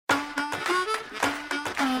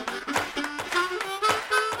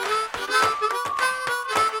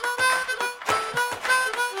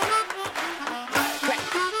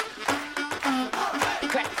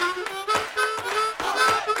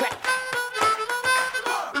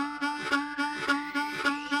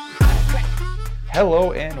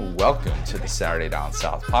Hello and welcome to the Saturday Down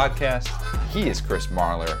South podcast. He is Chris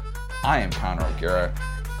Marler. I am Connor O'Gara.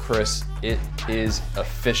 Chris, it is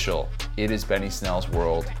official. It is Benny Snell's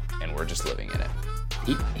world, and we're just living in it.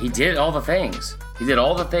 He did all the things. He did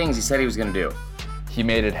all the things he said he was going to do. He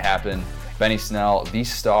made it happen. Benny Snell, the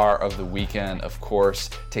star of the weekend, of course,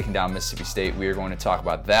 taking down Mississippi State. We are going to talk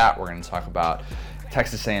about that. We're going to talk about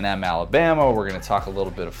Texas A&M-Alabama. We're going to talk a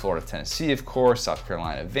little bit of Florida-Tennessee, of course, South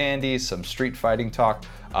Carolina-Vandy, some street fighting talk.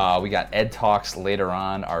 We got Ed Talks later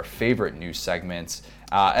on, our favorite news segments.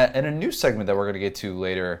 And a news segment that we're going to get to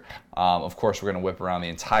later. Of course, we're going to whip around the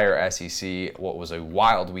entire SEC, what was a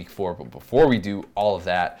wild week 4. But before we do all of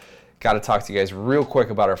that, got to talk to you guys real quick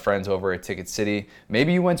about our friends over at Ticket City.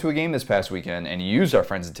 Maybe you went to a game this past weekend and you used our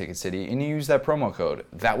friends at Ticket City and you used that promo code.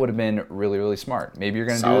 That would have been really, really smart. Maybe you're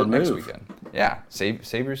going to do it next weekend. Yeah,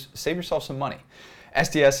 save yourself some money.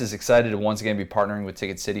 SDS is excited to once again be partnering with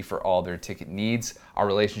Ticket City for all their ticket needs. Our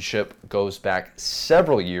relationship goes back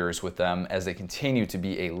several years with them as they continue to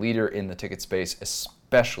be a leader in the ticket space,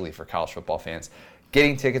 especially for college football fans.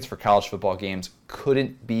 Getting tickets for college football games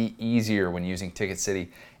couldn't be easier when using Ticket City,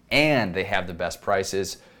 and they have the best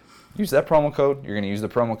prices. Use that promo code. You're going to use the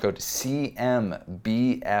promo code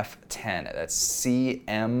CMBF10. That's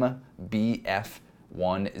CMBF10.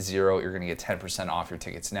 You're going to get 10% off your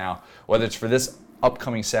tickets now. Whether it's for this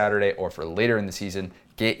upcoming Saturday or for later in the season,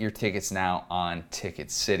 get your tickets now on Ticket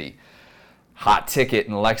City. Hot ticket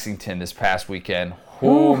in Lexington this past weekend.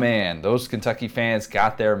 Oh man, those Kentucky fans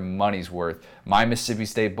got their money's worth. My Mississippi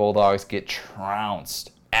State Bulldogs get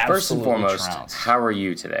trounced. First and foremost, how are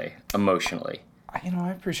you today, emotionally? I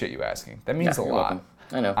appreciate you asking. That means a lot. Welcome.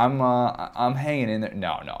 I know. I'm hanging in there.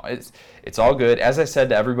 No, it's all good. As I said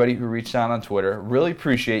to everybody who reached out on Twitter, really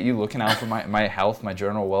appreciate you looking out for my health, my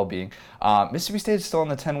general well-being. Mississippi State is still in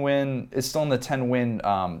the 10-win. It's still in the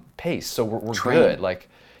 10-win pace, so we're good.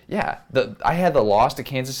 I had the loss to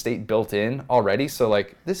Kansas State built in already, so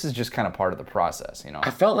this is just kind of part of the process,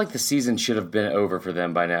 I felt like the season should have been over for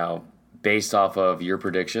them by now, based off of your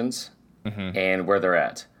predictions and where they're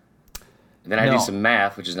at. And then I do some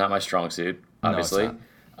math, which is not my strong suit, obviously.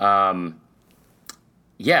 No,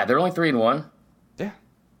 they're only 3-1. Yeah,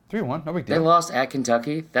 3-1, no big deal. They lost at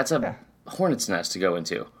Kentucky. That's a hornet's nest to go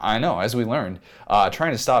into. I know, as we learned.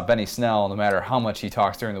 Trying to stop Benny Snell, no matter how much he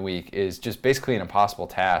talks during the week, is just basically an impossible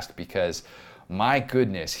task because, my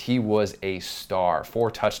goodness, he was a star. 4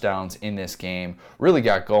 touchdowns in this game. Really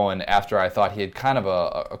got going after I thought he had kind of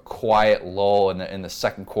a quiet lull in the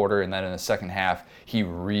second quarter, and then in the second half, he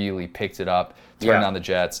really picked it up, turned on the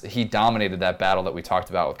Jets. He dominated that battle that we talked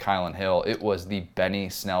about with Kylan Hill. It was the Benny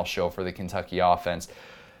Snell show for the Kentucky offense.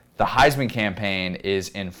 The Heisman campaign is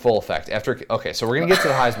in full effect. So we're going to get to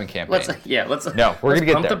the Heisman campaign. We're going to get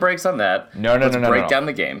there. Pump the brakes on that. No. Break down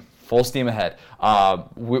the game. Full steam ahead.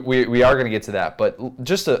 We are going to get to that, but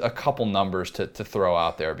just a couple numbers to throw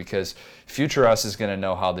out there because future us is going to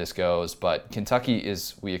know how this goes. But Kentucky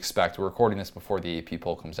is, we expect, we're recording this before the AP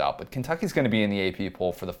poll comes out, but Kentucky's going to be in the AP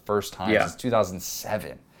poll for the first time since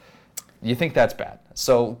 2007. You think that's bad?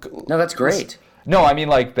 So no, that's great. No, I mean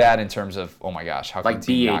bad in terms of, oh my gosh, how can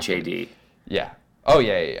BHAD? Yeah. Oh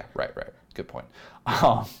yeah. Right. Good point.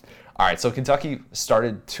 All right, so Kentucky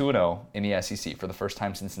started 2-0 in the SEC for the first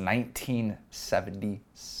time since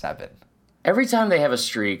 1977. Every time they have a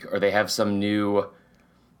streak or they have some new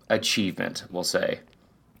achievement, we'll say,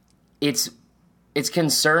 it's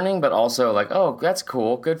concerning, but also oh, that's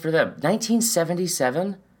cool, good for them.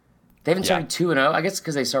 1977? They haven't started 2-0? I guess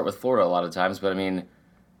because they start with Florida a lot of times, but I mean,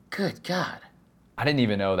 good God. I didn't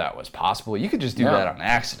even know that was possible. You could just do that on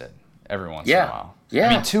accident every once in a while. Yeah.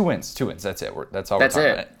 I mean, 2 wins, that's it. That's all we're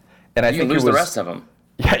talking about. And I think lose the rest of them.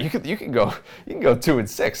 Yeah, you can go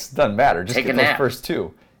 2-6. Doesn't matter. Just get those first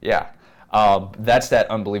 2. Yeah, that's that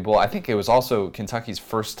unbelievable. I think it was also Kentucky's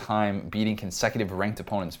first time beating consecutive ranked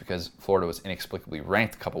opponents because Florida was inexplicably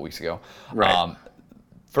ranked a couple weeks ago. Right.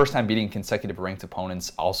 First time beating consecutive ranked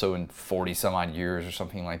opponents, also in 40 some odd years or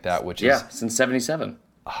something like that. Which is since '77.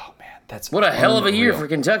 Oh man, that's what a hell of a year for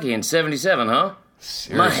Kentucky in '77, huh?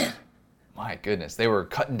 Seriously. Man. My goodness, they were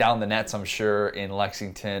cutting down the nets, I'm sure, in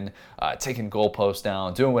Lexington, taking goalposts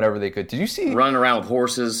down, doing whatever they could. Did you see? Running around with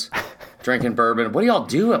horses, drinking bourbon. What do y'all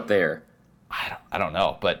do up there? I don't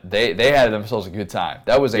know, but they had themselves a good time.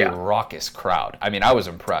 That was a raucous crowd. I mean, I was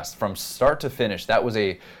impressed. From start to finish, that was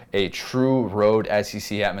a true road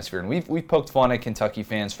SEC atmosphere. And we've poked fun at Kentucky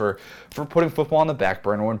fans for putting football on the back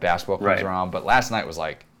burner when basketball comes around. But last night was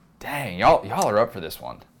dang, y'all are up for this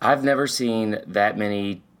one. I've never seen that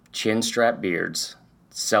many chin-strap beards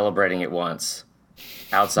celebrating at once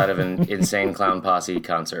outside of an Insane Clown Posse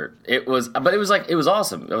concert. It was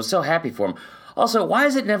awesome. I was so happy for him. Also, why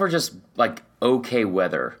is it never just like okay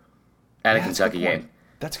weather at a Kentucky game?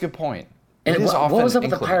 That's a good point. And what was up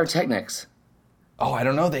with the pyrotechnics? Oh, I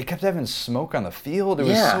don't know. They kept having smoke on the field. It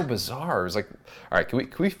was so bizarre. It was like, all right, can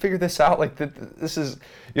we figure this out? Like, this is,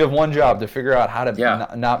 you have one job to figure out how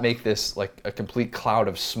to not make this like a complete cloud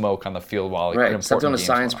of smoke on the field while right. Stop doing a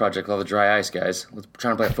science project with all the dry ice, guys. We're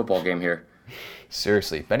trying to play a football game here.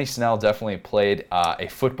 Seriously, Benny Snell definitely played a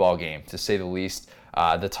football game, to say the least.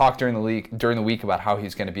 The talk during the week about how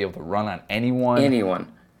he's going to be able to run on anyone.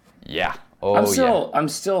 Anyone. Yeah. I'm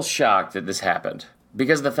still shocked that this happened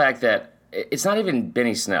because of the fact that it's not even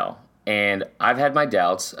Benny Snell. And I've had my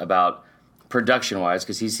doubts about production-wise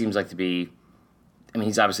because he seems like to be,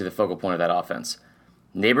 he's obviously the focal point of that offense.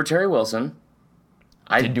 Neighbor Terry Wilson.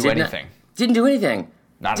 Didn't do anything. Didn't do anything.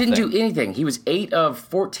 Didn't do anything. He was 8 of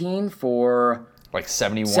 14 for like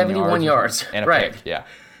 71 yards. And a pick, yeah.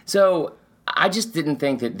 So I just didn't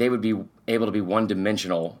think that they would be able to be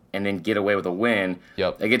one-dimensional and then get away with a win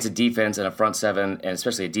against a defense and a front seven, and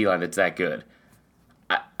especially a D-line that's that good.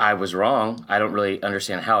 I was wrong. I don't really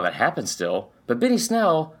understand how that happened still. But Benny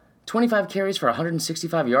Snell, 25 carries for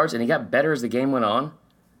 165 yards, and he got better as the game went on.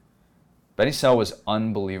 Benny Snell was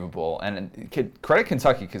unbelievable. And credit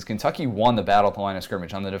Kentucky, because Kentucky won the battle at the line of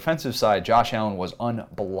scrimmage. On the defensive side, Josh Allen was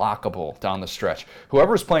unblockable down the stretch.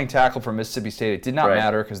 Whoever was playing tackle for Mississippi State, it did not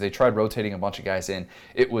matter because they tried rotating a bunch of guys in.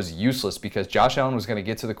 It was useless because Josh Allen was going to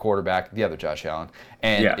get to the quarterback, the other Josh Allen,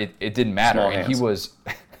 and it didn't matter. Small and hands. He was...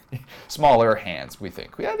 smaller hands, we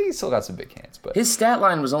think. I think he's still got some big hands. But his stat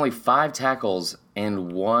line was only 5 tackles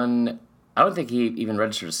and 1. I don't think he even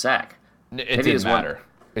registered a sack. It didn't matter.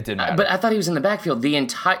 It didn't matter. But I thought he was in the backfield the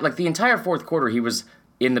entire fourth quarter. He was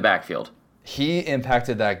in the backfield. He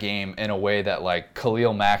impacted that game in a way that like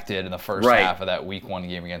Khalil Mack did in the first half of that Week 1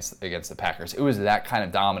 game against the Packers. It was that kind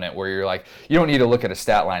of dominant where you're like, you don't need to look at a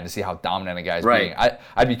stat line to see how dominant a guy's being.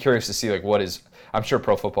 I'd be curious to see like what is. I'm sure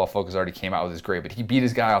Pro Football Focus already came out with his grade, but he beat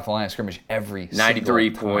his guy off the line of scrimmage every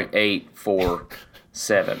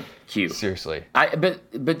 93.847 Q. Seriously.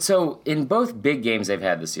 But so in both big games they've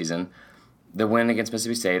had this season, the win against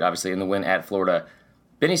Mississippi State, obviously, and the win at Florida,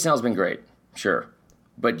 Benny Snell's been great, sure.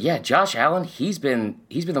 But yeah, Josh Allen, he's been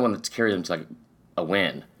the one that's carried them to like a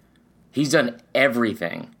win. He's done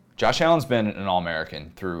everything. Josh Allen's been an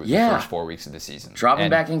All-American through the first 4 weeks of the season. Dropping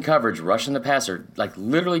back in coverage, rushing the passer, like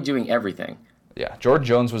literally doing everything. Yeah, Jordan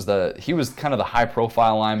Jones was kind of the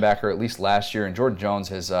high-profile linebacker, at least last year, and Jordan Jones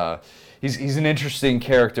has he's an interesting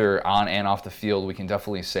character on and off the field. We can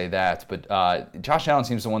definitely say that. But Josh Allen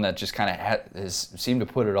seems the one that just kind of has seemed to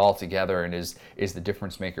put it all together and is the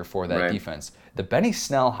difference maker for that defense. The Benny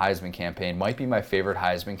Snell Heisman campaign might be my favorite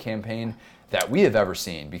Heisman campaign that we have ever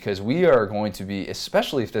seen because we are going to be,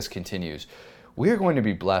 especially if this continues, we are going to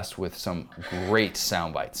be blessed with some great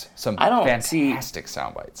sound bites, some fantastic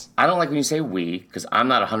sound bites. I don't like when you say we, because I'm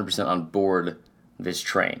not 100% on board this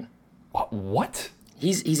train. What?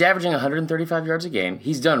 He's averaging 135 yards a game.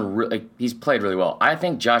 He's played really well. I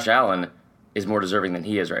think Josh Allen is more deserving than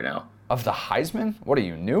he is right now. Of the Heisman? What are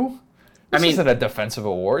you, new? This isn't a defensive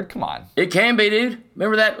award. Come on. It can be, dude.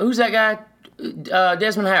 Remember that? Who's that guy?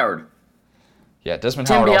 Desmond Howard. Yeah, Desmond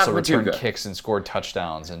Howard also returned kicks and scored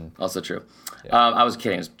touchdowns. Also true. Yeah. I was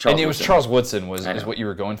kidding. It was Charles Woodson is what you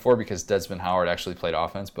were going for because Desmond Howard actually played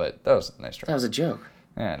offense, but that was a nice try. That was a joke.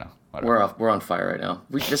 Yeah, I know. Whatever. We're on fire right now.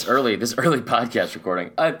 This early podcast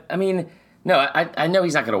recording. I know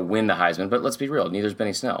he's not going to win the Heisman, but let's be real. Neither's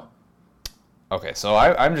Benny Snell. Okay, so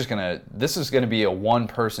I'm just gonna. This is gonna be a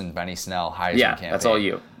one-person Benny Snell Heisman campaign. Yeah, that's all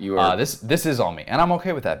you. You are. This is all me, and I'm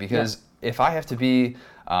okay with that because if I have to be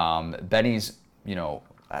Benny's, I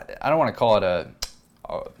don't want to call it a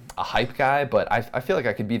hype guy, but I feel like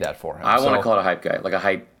I could be that for him. I want to call it a hype guy, like a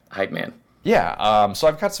hype man. Yeah. So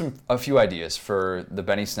I've got a few ideas for the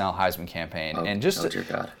Benny Snell Heisman campaign, and just dear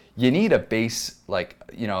God. You need a base like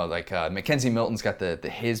Mackenzie Milton's got the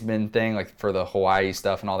Heisman thing like for the Hawaii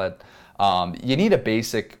stuff and all that. You need a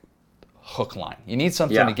basic hook line. You need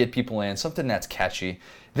something to get people in, something that's catchy.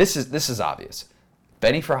 This is obvious.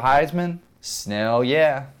 Benny for Heisman, Snell,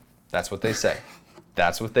 yeah. That's what they say.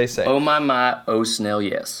 That's what they say. Oh my, oh Snell,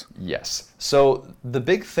 yes. Yes. So the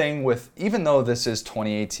big thing even though this is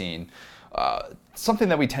 2018, something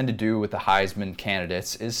that we tend to do with the Heisman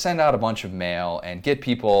candidates is send out a bunch of mail and get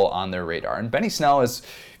people on their radar. And Benny Snell is,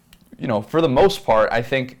 for the most part, I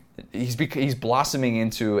think he's blossoming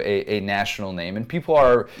into a national name, and people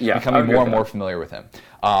are becoming more and more familiar with him.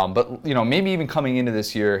 But maybe even coming into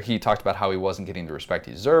this year, he talked about how he wasn't getting the respect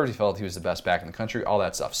he deserved. He felt he was the best back in the country, all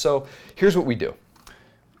that stuff. So here's what we do.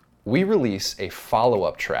 We release a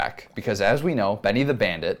follow-up track because, as we know, Benny the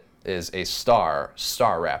Bandit is a star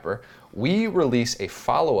rapper. we release a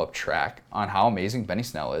follow-up track on how amazing Benny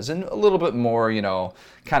Snell is, and a little bit more,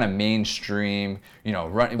 kind of mainstream, we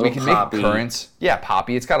can poppy. make currents. Yeah,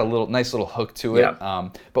 poppy. It's got a nice little hook to it. Yeah.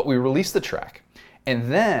 But we release the track.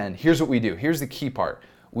 And then, here's what we do. Here's the key part.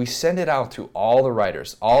 We send it out to all the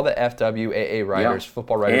writers, all the FWAA writers,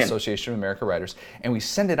 Football Writers Association of America writers, and we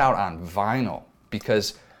send it out on vinyl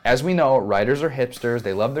because, as we know, writers are hipsters.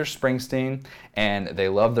 They love their Springsteen, and they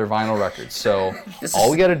love their vinyl records. So all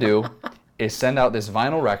we got to do is send out this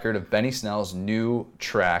vinyl record of Benny Snell's new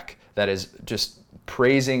track that is just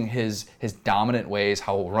praising his dominant ways,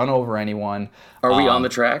 how he'll run over anyone. Are we on the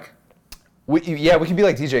track? We can be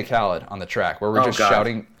like DJ Khaled on the track, where we're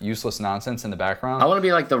shouting useless nonsense in the background. I want to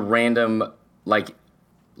be like the random,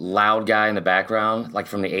 loud guy in the background, like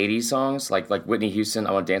from the 80s songs, like Whitney Houston,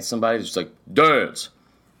 I Want to Dance with Somebody, just like, dance.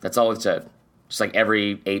 That's all it said. Just like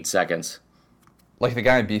every 8 seconds. Like the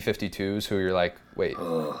guy in B-52s who you're like, wait,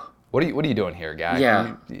 what are you doing here, guy?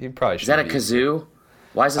 Yeah. You probably should. Is that a kazoo?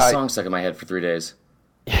 Why is this song stuck in my head for 3 days?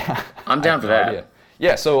 Yeah. I'm down for that. Idea.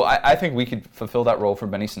 Yeah, so I think we could fulfill that role for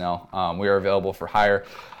Benny Snell. We are available for hire.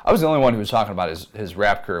 I was the only one who was talking about his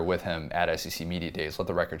rap career with him at SEC Media Days. Let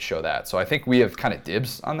the record show that. So I think we have kind of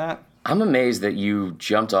dibs on that. I'm amazed that you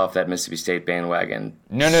jumped off that Mississippi State bandwagon.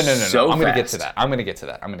 No. I'm going to get to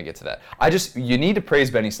that. You need to praise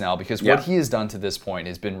Benny Snell because what he has done to this point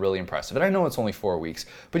has been really impressive. And I know it's only 4 weeks,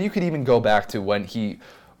 but you could even go back to when he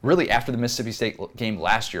really after the Mississippi State game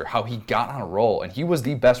last year, how he got on a roll, and he was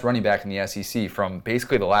the best running back in the SEC from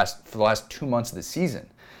basically for the last 2 months of the season.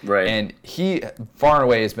 Right. And he far and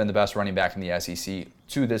away has been the best running back in the SEC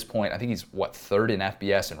to this point. I think he's third in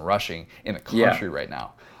FBS and rushing in the country right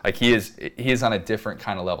now. Like he is on a different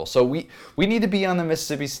kind of level. So we need to be on the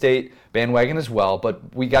Mississippi State bandwagon as well, but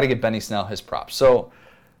we got to give Benny Snell his props. So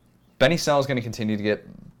Benny Snell is going to continue to get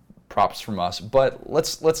props from us, but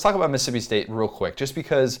let's talk about Mississippi State real quick, just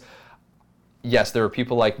because yes, there were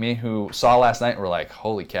people like me who saw last night and were like,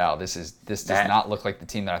 holy cow, this does not look like the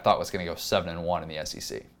team that I thought was going to go 7-1 in the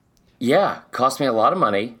SEC. Yeah, cost me a lot of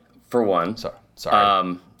money for one. Sorry.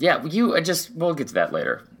 We'll get to that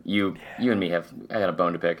later. You and me I got a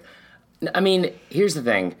bone to pick. I mean, here's the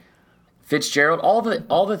thing. Fitzgerald,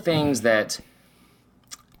 all the things that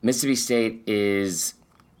Mississippi State is,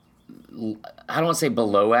 I don't want to say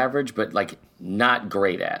below average, but not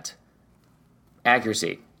great at.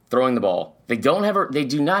 Accuracy, throwing the ball. They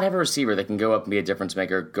do not have a receiver that can go up and be a difference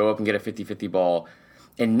maker, go up and get a 50-50 ball.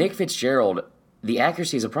 And Nick Fitzgerald, the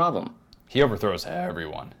accuracy is a problem. He overthrows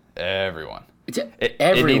everyone.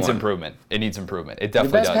 It needs improvement. It definitely does.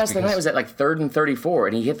 The best pass of the night was at 3rd and 34,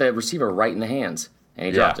 and he hit the receiver right in the hands, and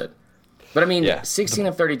he dropped it. But I mean, 16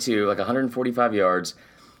 of 32, 145 yards.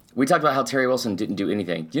 We talked about how Terry Wilson didn't do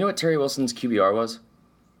anything. Do you know what Terry Wilson's QBR was?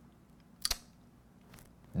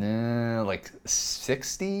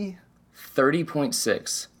 60?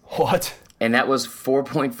 30.6. What? And that was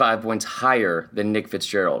 4.5 points higher than Nick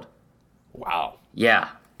Fitzgerald. Wow. Yeah.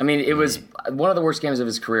 I mean, it was one of the worst games of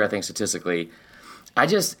his career, I think, statistically.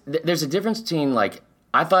 There's a difference between,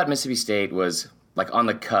 I thought Mississippi State was, on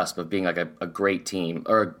the cusp of being, a great team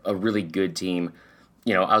or a really good team.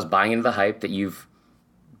 I was buying into the hype that you've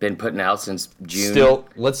been putting out since June. Still,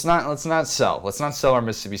 let's not sell our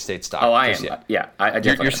Mississippi State stock. Oh, I am. Yet. Yeah, I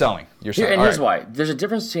definitely You're selling. And here's why. There's a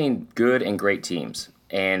difference between good and great teams.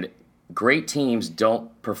 And great teams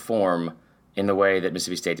don't perform in the way that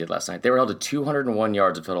Mississippi State did last night. They were held to 201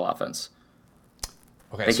 yards of total offense.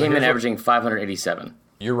 Okay, they came in averaging 587.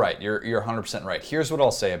 You're right. You're 100% right. Here's what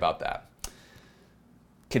I'll say about that.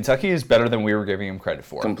 Kentucky is better than we were giving them credit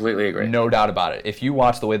for. Completely agree. No doubt about it. If you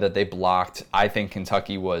watch the way that they blocked, I think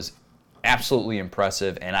Kentucky was absolutely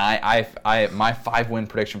impressive, and my 5-win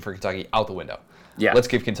prediction for Kentucky out the window. Yeah. Let's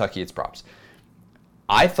give Kentucky its props.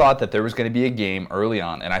 I thought that there was going to be a game early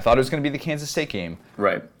on, and I thought it was going to be the Kansas State game.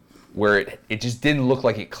 Right. Where it just didn't look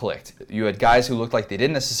like it clicked. You had guys who looked like they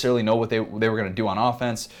didn't necessarily know what they were going to do on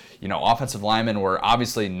offense. Offensive linemen were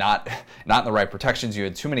obviously not in the right protections. You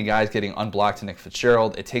had too many guys getting unblocked to Nick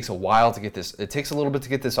Fitzgerald. It takes a while to get this. It takes a little bit to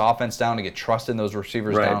get this offense down, to get trust in those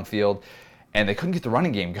receivers downfield. And they couldn't get the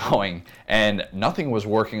running game going, and nothing was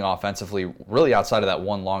working offensively really outside of that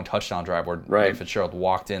one long touchdown drive where Nick Fitzgerald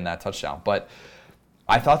walked in that touchdown. But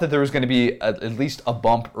I thought that there was going to be at least a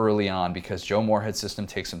bump early on because Joe Moorhead's system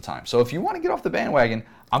takes some time. So if you want to get off the bandwagon,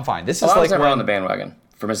 I'm fine. This is I was never on the bandwagon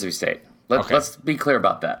for Mississippi State. Let's be clear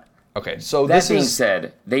about that. Okay, so that being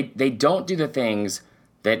said, they don't do the things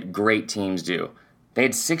that great teams do. They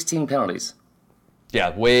had 16 penalties.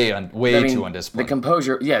 Yeah, way too undisciplined. The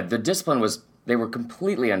composure, the discipline was, they were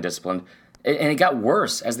completely undisciplined. And it got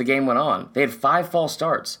worse as the game went on. They had 5 false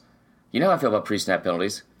starts. You know how I feel about pre-snap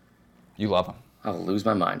penalties. You love him. I'll lose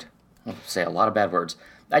my mind. I'll say a lot of bad words.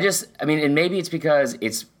 And maybe it's because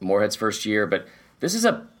it's Moorhead's first year, but this is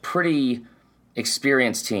a pretty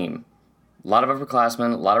experienced team. A lot of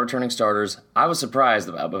upperclassmen, a lot of returning starters. I was surprised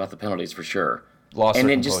about the penalties for sure. Lost their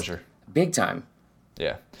composure. Just big time.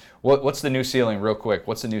 Yeah. What's the new ceiling, real quick?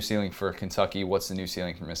 What's the new ceiling for Kentucky? What's the new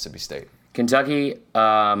ceiling for Mississippi State? Kentucky,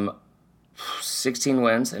 16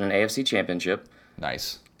 wins in an AFC championship.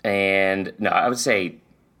 Nice. And, no, I would say,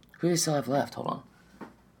 who do they still have left? Hold on.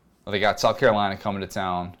 Well, they got South Carolina coming to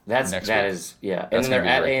town next week. And then they're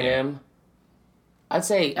at A&M. Game. I'd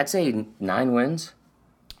say 9 wins.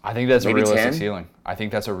 I think that's Maybe a realistic 10? ceiling. I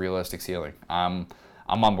think that's a realistic ceiling. I'm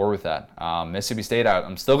on board with that. Mississippi State,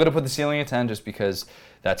 I'm still going to put the ceiling at 10 just because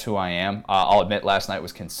that's who I am. I'll admit last night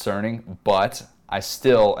was concerning, but I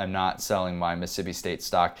still am not selling my Mississippi State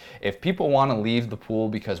stock. If people want to leave the pool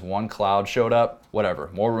because one cloud showed up, whatever.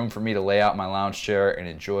 More room for me to lay out my lounge chair and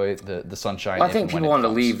enjoy the sunshine. Well, I think people wanted to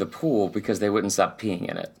leave the pool because they wouldn't stop peeing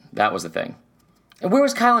in it. That was the thing. And where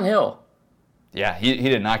was Kylan Hill? Yeah, he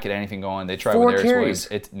did not get anything going. They tried 4 with Darius carries.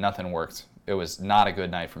 Williams. Nothing worked. It was not a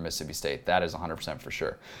good night for Mississippi State. That is 100% for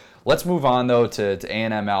sure. Let's move on, though, to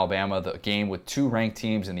A&M-Alabama, the game with 2 ranked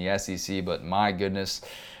teams in the SEC, but my goodness,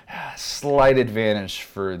 slight advantage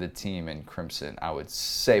for the team in Crimson, I would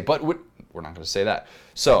say. But we're not going to say that.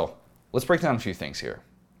 So let's break down a few things here.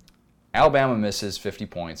 Alabama misses 50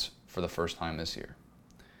 points for the first time this year.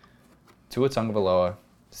 Tua Tagovailoa,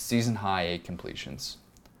 season-high 8 completions.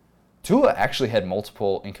 Tua actually had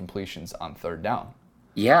multiple incompletions on third down.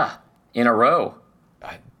 Yeah, in a row.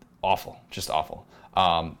 Awful, just awful.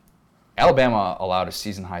 Alabama allowed a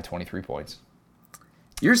season-high 23 points.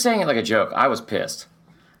 You're saying it like a joke. I was pissed.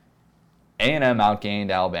 A&M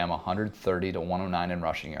outgained Alabama 130 to 109 in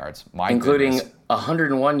rushing yards. Including Goodness.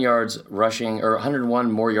 101 yards rushing, or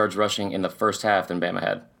 101 more yards rushing in the first half than Bama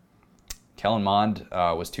had. Kellen Mond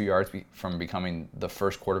was 2 yards from becoming the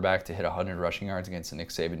first quarterback to hit 100 rushing yards against the Nick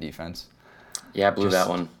Saban defense. Yeah, I blew that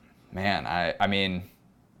one. Man, I mean,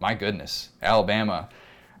 my goodness. Alabama,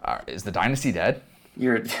 is the dynasty dead?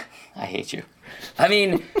 I hate you. I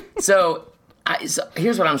mean, so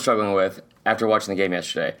here's what I'm struggling with after watching the game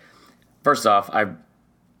yesterday. First off, at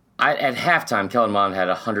halftime, Kellen Mond had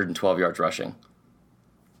 112 yards rushing.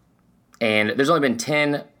 And there's only been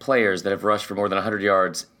 10 players that have rushed for more than 100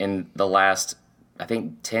 yards in the last, I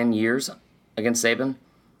think, 10 years against Saban. And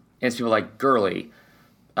it's people like Gurley,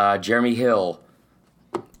 Jeremy Hill,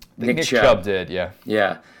 Nick Chubb did, yeah.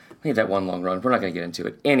 Yeah. We had that one long run. We're not going to get into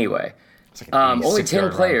it. Anyway, Like only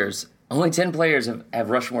 10 players have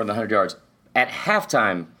rushed more than 100 yards. At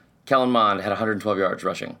halftime, Kellen Mond had 112 yards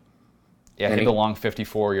rushing. Yeah, he had the long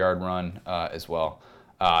 54-yard run as well.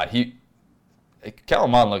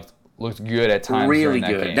 Kellen Mond looked good at times. Really during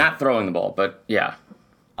that good. game. Not throwing the ball, but yeah.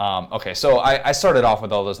 Okay, so I started off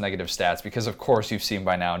with all those negative stats because, of course, you've seen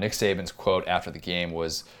by now, Nick Saban's quote after the game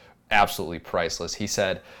was absolutely priceless. He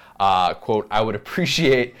said, quote, I would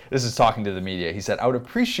appreciate, this is talking to the media, he said, I would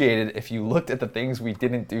appreciate it if you looked at the things we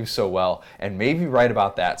didn't do so well and maybe write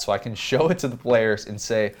about that so I can show it to the players and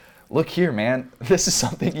say, look here, man, this is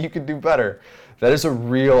something you can do better. That is a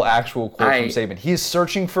real, actual quote from Saban. He is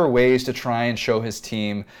searching for ways to try and show his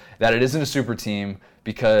team that it isn't a super team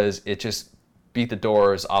because it just beat the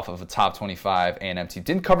doors off of a top 25 A&M team.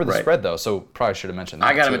 Didn't cover the spread, though, so probably should have mentioned that,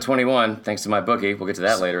 I got him at 21, thanks to my bookie. We'll get to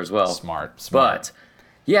that later as well. Smart. But,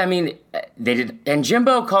 yeah, I mean, they did. And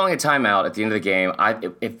Jimbo calling a timeout at the end of the game,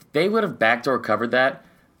 if they would have backdoor covered that,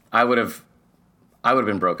 I would have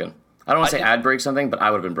been broken. I don't want to say I'd break something, but I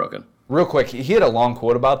would have been broken. Real quick, he had a long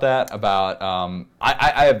quote about that.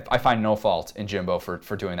 I find no fault in Jimbo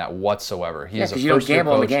for doing that whatsoever. He is a you don't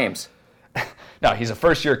gamble on the games. No, he's a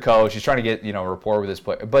first-year coach. He's trying to get rapport with his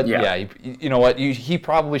player. But you know what? He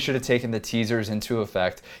probably should have taken the teasers into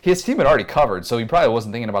effect. His team had already covered, so he probably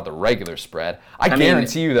wasn't thinking about the regular spread. I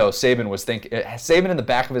guarantee you, though, Saban was thinking. Saban in the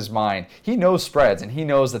back of his mind, he knows spreads, and he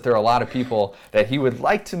knows that there are a lot of people that he would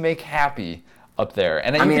like to make happy up there.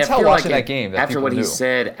 And you can tell watching that game that after what he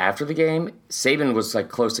said after the game, Saban was like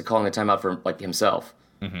close to calling a timeout for like himself.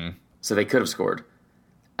 Mm-hmm. So they could have scored.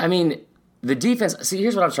 I mean, the defense. See,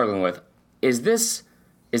 here's what I'm struggling with. Is the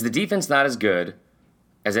defense not as good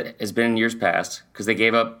as it has been in years past? Because they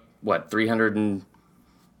gave up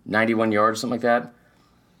 391 yards, something like that.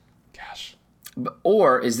 Gosh.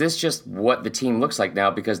 Or is this just what the team looks like now?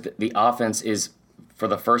 Because the offense is, for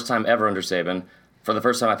the first time ever under Saban, for the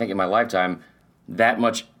first time I think in my lifetime, that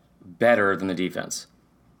much better than the defense.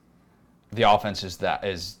 The offense is that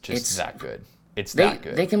good. It's that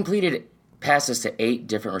good. They completed passes to 8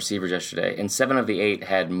 different receivers yesterday, and 7 of the 8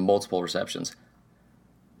 had multiple receptions.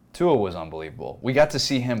 Tua was unbelievable. We got to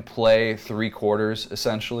see him play 3 quarters,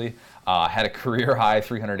 essentially. Had a career-high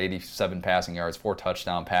 387 passing yards, 4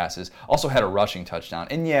 touchdown passes. Also had a rushing touchdown.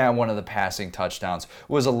 And yeah, one of the passing touchdowns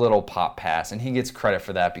was a little pop pass, and he gets credit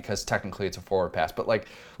for that because technically it's a forward pass. But, like,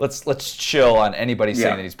 let's chill on anybody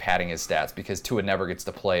saying that he's padding his stats because Tua never gets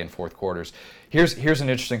to play in fourth quarters. Here's an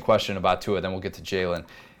interesting question about Tua, then we'll get to Jalen.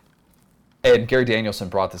 And Gary Danielson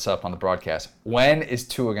brought this up on the broadcast. When is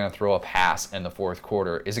Tua going to throw a pass in the fourth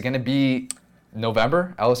quarter? Is it going to be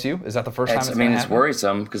November, LSU? Is that the first time it's going to happen? It's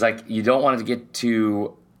worrisome because you don't want it to get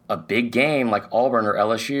to a big game like Auburn or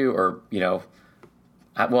LSU or,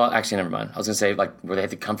 well, actually, never mind. I was going to say where they have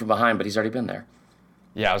to come from behind, but he's already been there.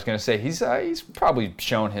 Yeah, I was going to say he's probably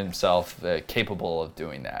shown himself capable of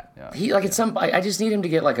doing that. I just need him to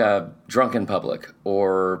get a drunk in public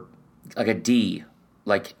or a D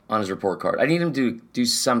on his report card. I need him to do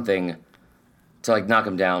something to knock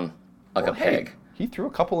him down a peg. He threw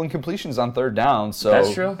a couple incompletions on third down, so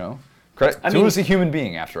that's true. Tua's a human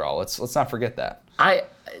being after all. Let's not forget that. I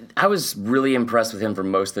was really impressed with him for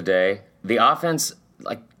most of the day. The offense,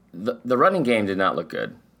 the running game did not look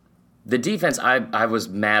good. The defense, I was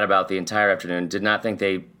mad about the entire afternoon. Did not think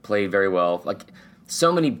they played very well.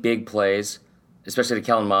 So many big plays, especially to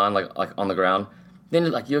Kellen Mond, on the ground. Then you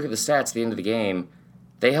look at the stats at the end of the game.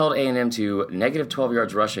 They held A&M to negative 12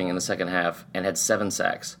 yards rushing in the second half and had 7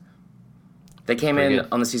 sacks. They came in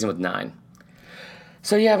on the season with 9.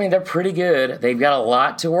 So, they're pretty good. They've got a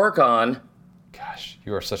lot to work on. Gosh,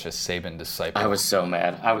 you are such a Saban disciple. I was so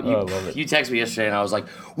mad. I love it. You texted me yesterday, and I was like,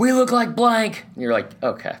 we look like blank. And you're like,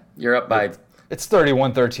 okay, you're up by... It's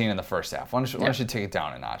 31-13 in the first half. Why don't you take it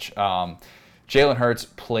down a notch? Jalen Hurts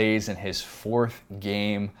plays in his 4th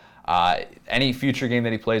game. Any future game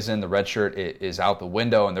that he plays in, the red shirt is out the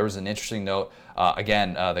window. And there was an interesting note,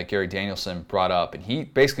 that Gary Danielson brought up. And he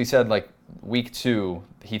basically said, week 2,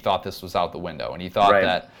 he thought this was out the window. And he thought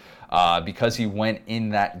that because he went in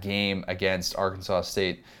that game against Arkansas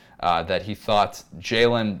State, that he thought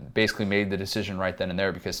Jalen basically made the decision right then and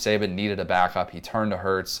there because Saban needed a backup. He turned to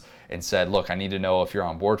Hurts and said, look, I need to know if you're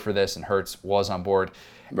on board for this. And Hurts was on board.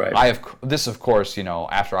 Right. This, of course,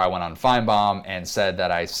 after I went on Feinbaum and said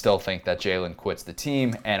that I still think that Jalen quits the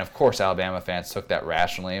team. And, of course, Alabama fans took that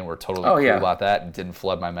rationally and were totally cool about that and didn't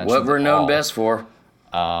flood my mentions. What we're known best for.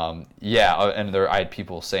 And I had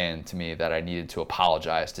people saying to me that I needed to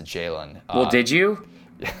apologize to Jalen. Well, did you?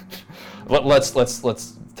 Let's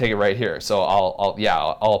take it right here. So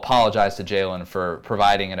I'll apologize to Jalen for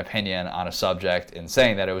providing an opinion on a subject and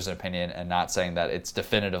saying that it was an opinion and not saying that it's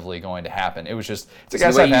definitively going to happen. It was just it's a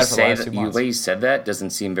guess I've had for the last 2 months. The way you said that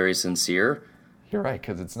doesn't seem very sincere. You're right,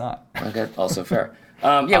 because it's not. Okay, also fair.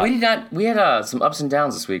 We had some ups and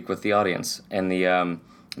downs this week with the audience and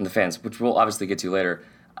the fans, which we'll obviously get to later.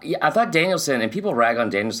 Yeah, I thought Danielson, and people rag on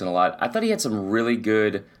Danielson a lot, I thought he had some really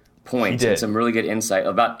good points and some really good insight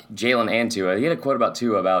about Jalen and Tua. He had a quote about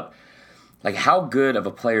Tua about how good of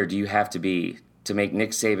a player do you have to be to make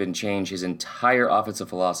Nick Saban change his entire offensive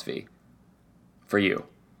philosophy for you?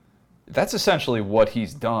 That's essentially what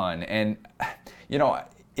he's done. And, it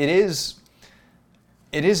is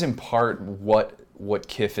in part what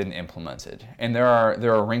Kiffin implemented. And there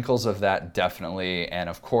are wrinkles of that definitely. And,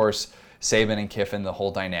 of course, Saban and Kiffin, the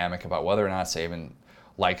whole dynamic about whether or not Saban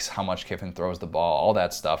likes how much Kiffin throws the ball, all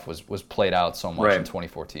that stuff was played out so much in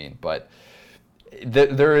 2014. But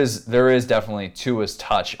there is definitely Tua's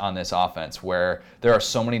touch on this offense where there are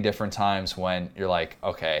so many different times when you're like,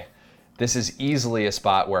 okay, this is easily a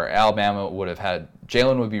spot where Alabama would have had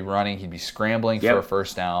Jalen would be running, he'd be scrambling for a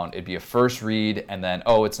first down, it'd be a first read, and then,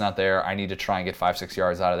 it's not there, I need to try and get 5-6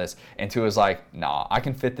 yards out of this. And Tua's like, nah, I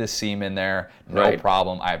can fit this seam in there, no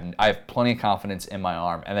problem. I have plenty of confidence in my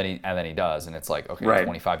arm, and then he does, and it's like, okay,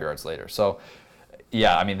 25 yards later. So,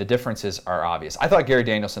 yeah, the differences are obvious. I thought Gary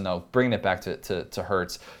Danielson, though, bringing it back to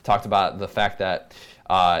Hurts, talked about the fact that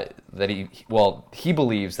he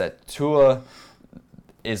believes that Tua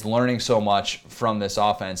is learning so much from this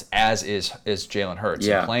offense, as is Jalen Hurts.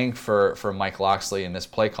 Yeah. And playing for Mike Locksley in this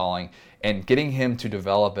play calling and getting him to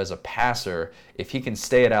develop as a passer, if he can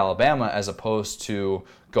stay at Alabama as opposed to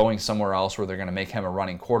going somewhere else where they're going to make him a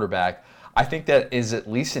running quarterback, I think that is at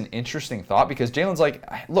least an interesting thought because Jalen's like,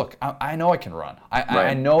 look, I know I can run.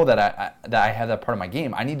 I know that I have that part of my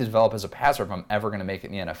game. I need to develop as a passer if I'm ever going to make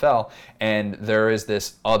it in the NFL. And there is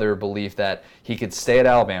this other belief that he could stay at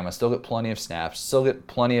Alabama, still get plenty of snaps, still get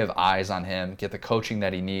plenty of eyes on him, get the coaching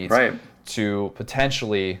that he needs to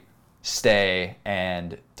potentially stay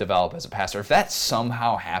and develop as a passer. If that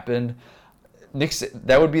somehow happened,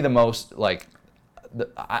 that would be the most that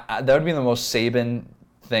would be the most Saban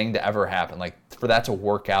thing to ever happen, for that to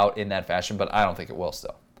work out in that fashion, but I don't think it will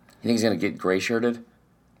still. You think he's going to get gray-shirted?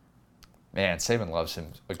 Man, Saban loves him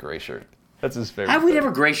a gray shirt. That's his favorite. Have we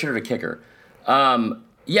ever gray-shirted a kicker?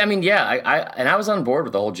 Yeah, I mean, yeah. I was on board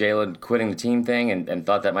with the whole Jalen quitting the team thing and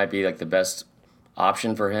thought that might be like the best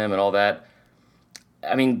option for him and all that.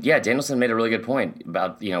 I mean, yeah, Danielson made a really good point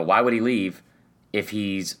about, why would he leave if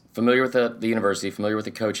he's familiar with the university, familiar with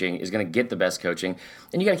the coaching, is going to get the best coaching.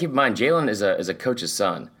 And you got to keep in mind, Jalen is a coach's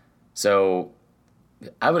son. So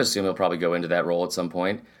I would assume he'll probably go into that role at some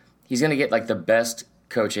point. He's going to get like the best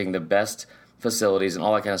coaching, the best facilities, and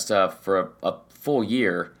all that kind of stuff for a full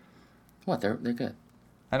year. What? They're good.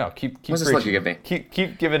 I know. Keep What's this look you give me?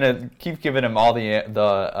 Keep giving him all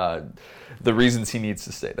the reasons he needs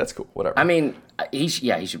to stay. That's cool. Whatever. I mean, he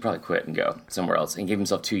should probably quit and go somewhere else and give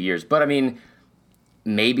himself 2 years. But I mean,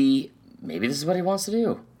 maybe this is what he wants to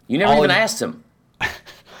do. You never even asked him.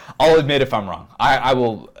 I'll admit if I'm wrong. I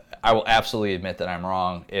will absolutely admit that I'm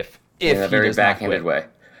wrong if in a he very does not backhanded quit. way.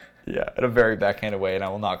 Yeah, in a very backhanded way, and I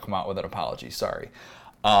will not come out with an apology. Sorry.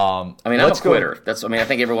 I mean, I'm a quitter. I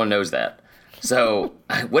think everyone knows that. So,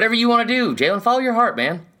 whatever you want to do, Jalen, follow your heart,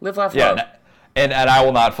 man. Live, laugh, love. And I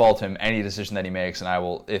will not fault him any decision that he makes, and I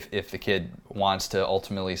will, if the kid wants to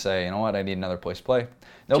ultimately say, you know what, I need another place to play,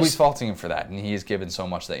 nobody's faulting him for that, and he's given so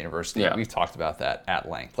much to that university. Yeah. We've talked about that at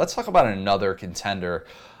length. Let's talk about another contender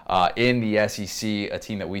in the SEC, a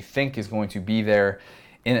team that we think is going to be there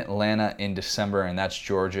in Atlanta in December, and that's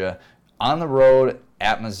Georgia. On the road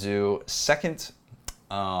at Mizzou, second,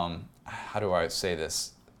 how do I say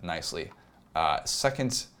this nicely?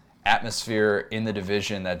 Second atmosphere in the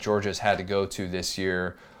division that Georgia's had to go to this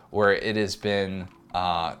year, where it has been,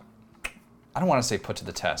 I don't want to say put to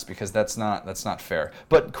the test because that's not fair.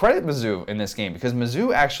 But credit Mizzou in this game because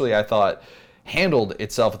Mizzou actually, I thought, handled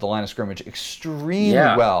itself at the line of scrimmage extremely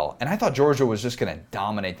well. And I thought Georgia was just going to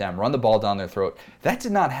dominate them, run the ball down their throat. That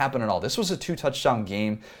did not happen at all. This was a 2-touchdown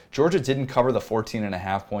game. Georgia didn't cover the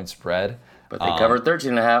 14.5-point spread. But they covered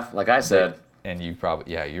 13.5, like I said. And you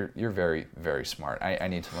probably, you're very, very smart. I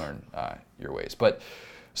need to learn your ways. But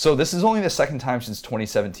so this is only the second time since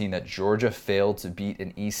 2017 that Georgia failed to beat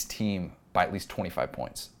an East team by at least 25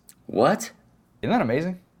 points. What? Isn't that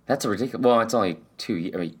amazing? That's a ridiculous. Well, it's only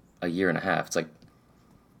a year and a half. It's like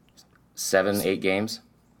 7-8 games.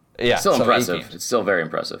 Yeah, still impressive. It's still very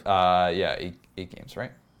impressive. Eight games,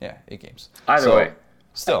 right? Yeah, 8 games. Either way,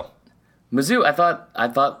 still, Mizzou. I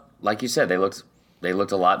thought, like you said, they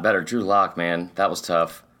looked a lot better. Drew Lock, man, that was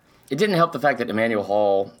tough. It didn't help the fact that Emmanuel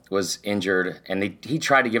Hall was injured, and he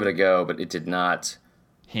tried to give it a go, but it did not.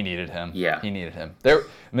 He needed him. Yeah. He needed him.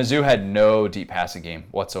 Mizzou had no deep passing game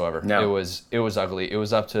whatsoever. No. It was ugly. It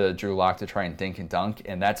was up to Drew Lock to try and dink and dunk,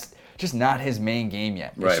 and that's just not his main game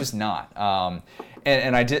yet. It's just not.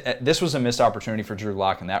 This was a missed opportunity for Drew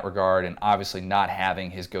Lock in that regard, and obviously not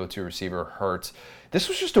having his go-to receiver hurt. This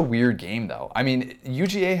was just a weird game, though. I mean,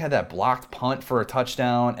 UGA had that blocked punt for a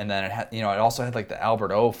touchdown, and then it also had like the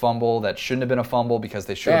Albert O fumble that shouldn't have been a fumble because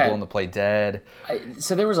they should have blown the play dead.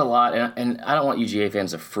 So there was a lot, and I don't want UGA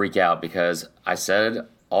fans to freak out because I said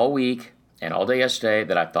all week and all day yesterday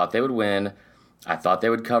that I thought they would win. I thought they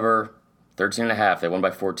would cover 13.5. They won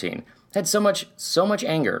by 14. Had so much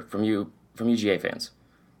anger from UGA fans.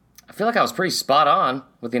 I feel like I was pretty spot on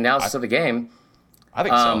with the analysis of the game. I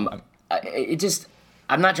think so.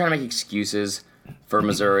 I'm not trying to make excuses for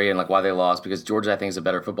Missouri and like why they lost because Georgia I think is a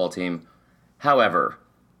better football team. However,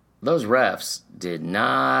 those refs did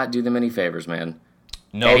not do them any favors, man.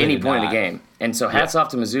 No, at any point in the game. And so hats off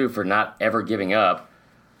to Mizzou for not ever giving up.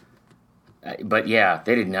 But yeah,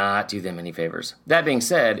 they did not do them any favors. That being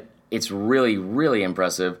said, it's really, really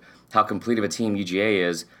impressive how complete of a team UGA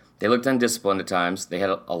is. They looked undisciplined at times. They had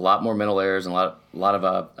a lot more mental errors and a lot of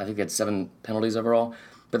I think they had 7 penalties overall.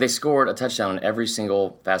 But they scored a touchdown in every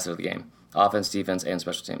single facet of the game. Offense, defense, and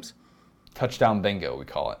special teams. Touchdown bingo, we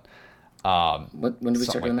call it. When did we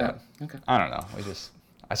start doing that? Okay. I don't know.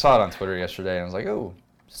 I saw it on Twitter yesterday, and I was like, oh,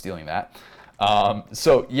 stealing that.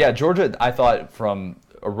 Georgia, I thought from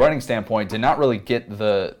a running standpoint, did not really get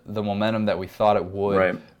the momentum that we thought it would.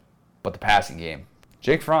 Right. But the passing game.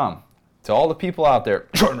 Jake Fromm, to all the people out there,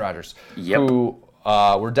 Jordan Rodgers, who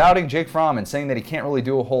were doubting Jake Fromm and saying that he can't really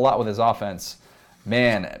do a whole lot with his offense.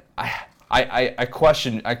 Man, I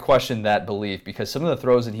question that belief because some of the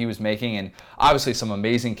throws that he was making, and obviously some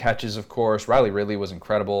amazing catches, of course. Riley Ridley was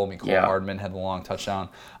incredible. Cole Hardman had the long touchdown.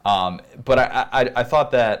 But I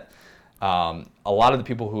thought that a lot of the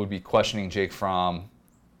people who would be questioning Jake Fromm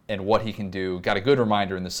and what he can do got a good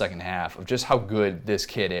reminder in the second half of just how good this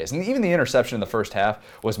kid is. And even the interception in the first half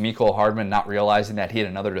was Cole Hardman not realizing that he had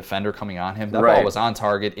another defender coming on him. That ball was on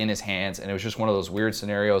target in his hands, and it was just one of those weird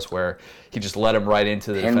scenarios where he just let him right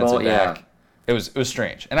into the defensive back. It was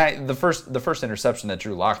strange. And the first interception that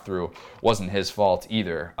Drew Lock threw wasn't his fault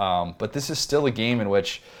either. But this is still a game in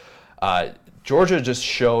which Georgia just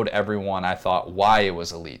showed everyone, I thought, why it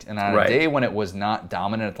was elite. And on a day when it was not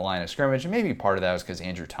dominant at the line of scrimmage, and maybe part of that was because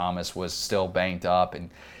Andrew Thomas was still banged up,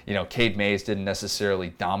 and Cade Mays didn't necessarily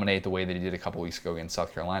dominate the way that he did a couple weeks ago against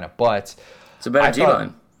South Carolina. But it's a better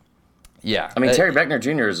D-line. Yeah. I mean, Terry Beckner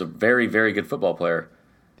Jr. is a very, very good football player.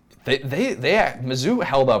 Mizzou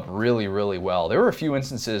held up really, really well. There were a few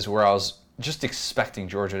instances where I was just expecting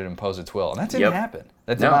Georgia to impose its will, and that didn't happen.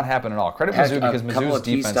 That did not happen at all. Credit Mizzou because Mizzou's defense. A couple of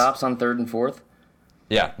key stops on 3rd and 4th.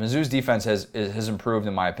 Yeah, Mizzou's defense has improved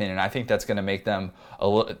in my opinion. I think that's going to make them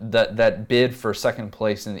that bid for second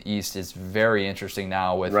place in the East is very interesting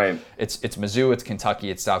now. With it's Mizzou, it's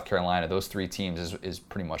Kentucky, it's South Carolina. Those 3 teams is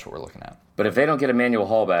pretty much what we're looking at. But if they don't get Emmanuel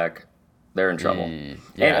Hall back, they're in trouble.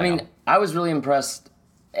 Yeah, and I was really impressed.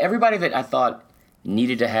 Everybody that I thought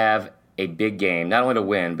needed to have a big game, not only to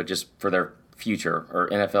win, but just for their future or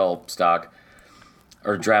NFL stock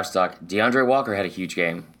or draft stock. DeAndre Walker had a huge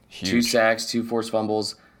game. 2 sacks, 2 forced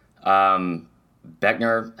fumbles.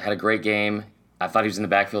 Beckner had a great game. I thought he was in the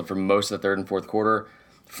backfield for most of the 3rd and 4th quarter.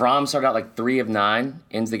 Fromm started out like 3 of 9,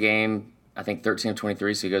 ends the game, I think 13 of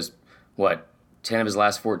 23, so he goes, 10 of his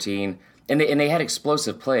last 14. And they had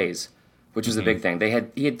explosive plays, which was the big thing.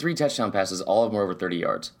 He had 3 touchdown passes, all of them were over 30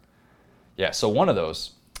 yards. Yeah, so one of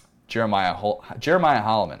those, Jeremiah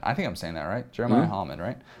Holloman. I think I'm saying that right. Jeremiah Holloman,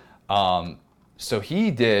 right? So he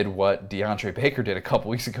did what DeAndre Baker did a couple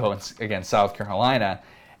weeks ago against South Carolina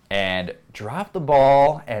and dropped the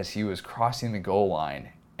ball as he was crossing the goal line.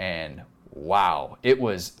 And wow,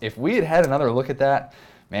 if we had another look at that,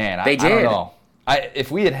 man, I don't know. If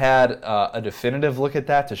we had a definitive look at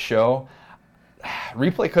that to show,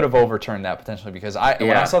 replay could have overturned that potentially because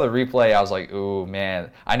when I saw the replay, I was like, ooh, man.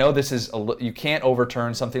 I know this is you can't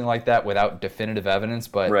overturn something like that without definitive evidence,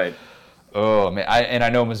 but oh man, I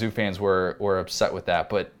know Mizzou fans were upset with that,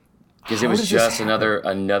 but because it was just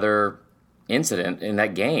another incident in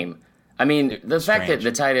that game. I mean, the fact that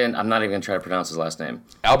the tight end, I'm not even going to try to pronounce his last name.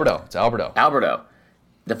 Alberto. It's Alberto. Alberto.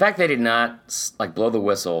 The fact they did not blow the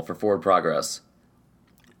whistle for forward progress,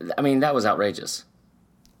 I mean, that was outrageous.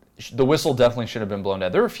 The whistle definitely should have been blown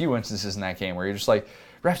dead. There were a few instances in that game where you're just like,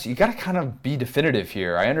 refs, you got to kind of be definitive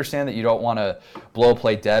here. I understand that you don't want to blow a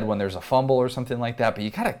play dead when there's a fumble or something like that, but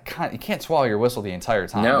you can't swallow your whistle the entire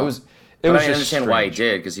time. No. It was I just understand strange. why he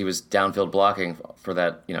did because he was downfield blocking for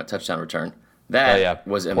that touchdown return. That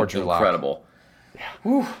was incredible.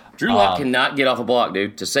 Yeah. Drew Lock cannot get off a block,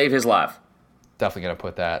 dude, to save his life. Definitely going to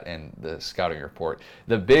put that in the scouting report.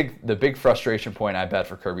 The big frustration point I bet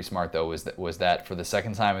for Kirby Smart though was that for the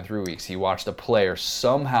second time in 3 weeks he watched a player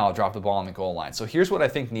somehow drop the ball on the goal line. So here's what I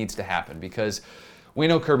think needs to happen because we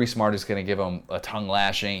know Kirby Smart is going to give him a tongue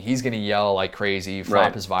lashing. He's going to yell like crazy,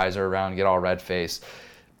 flop his visor around, get all red faced.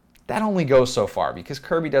 That only goes so far because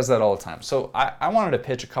Kirby does that all the time. So I wanted to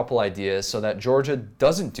pitch a couple ideas so that Georgia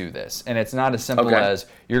doesn't do this. And it's not as simple as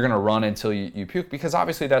you're going to run until you puke because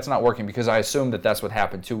obviously that's not working because I assume that that's what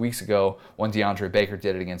happened 2 weeks ago when DeAndre Baker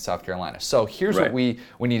did it against South Carolina. So here's what we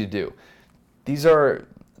need to do. These are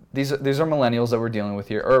millennials that we're dealing with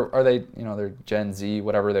here. Or are they, they're Gen Z,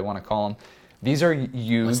 whatever they want to call them. These are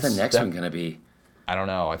youths. What's the next one going to be? I don't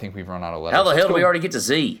know. I think we've run out of letters. How the hell do we already get to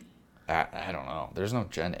Z? I don't know. There's no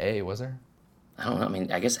Gen A, was there? I don't know. I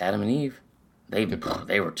mean, I guess Adam and Eve. They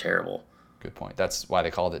were terrible. Good point. That's why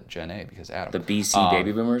they called it Gen A, because Adam. The BC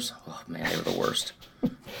baby boomers? Oh, man, they were the worst.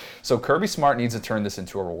 So Kirby Smart needs to turn this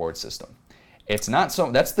into a reward system. It's not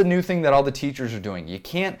so. That's the new thing that all the teachers are doing. You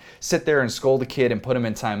can't sit there and scold a kid and put him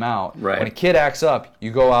in timeout. Right. When a kid acts up,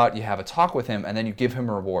 you go out, you have a talk with him, and then you give him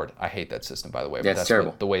a reward. I hate that system, by the way. But that's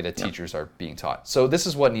terrible. The way that teachers are being taught. So this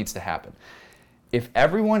is what needs to happen. If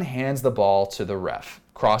everyone hands the ball to the ref,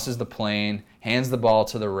 crosses the plane, hands the ball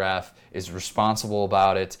to the ref, is responsible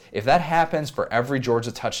about it, if that happens for every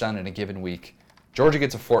Georgia touchdown in a given week, Georgia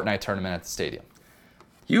gets a Fortnite tournament at the stadium.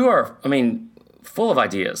 You are, full of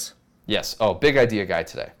ideas. Yes. Oh, big idea guy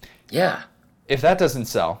today. Yeah. If that doesn't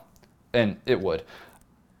sell, and it would,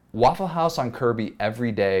 Waffle House on Kirby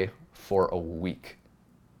every day for a week,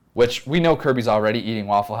 which we know Kirby's already eating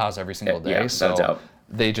Waffle House every single day. Yeah, so no doubt.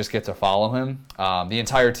 They just get to follow him. The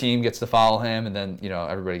entire team gets to follow him, and then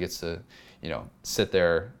everybody gets to sit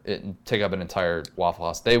there and take up an entire Waffle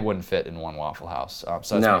House. They wouldn't fit in one Waffle House,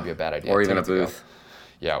 so that's maybe a bad idea. Or even a booth.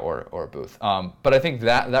 Yeah, or a booth. But I think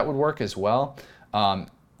that would work as well.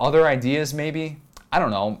 Other ideas maybe? I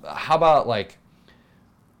don't know. How about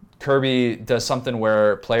Kirby does something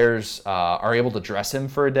where players are able to dress him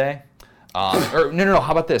for a day? No.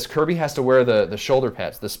 How about this? Kirby has to wear the shoulder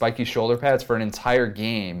pads, the spiky shoulder pads for an entire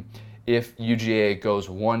game if UGA goes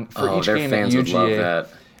one for each their game that fans would love UGA. that.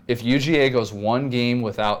 If UGA goes one game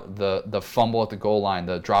without the fumble at the goal line,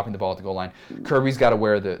 the dropping the ball at the goal line, Kirby's got to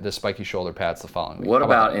wear the spiky shoulder pads the following week. What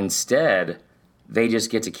about instead, they just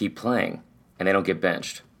get to keep playing and they don't get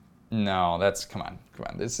benched? No, come on.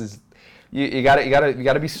 This is you got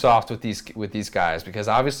to be soft with these guys because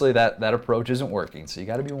obviously that approach isn't working. So you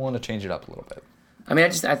got to be willing to change it up a little bit. I mean,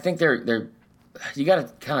 I think they're you got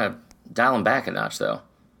to kind of dial them back a notch though.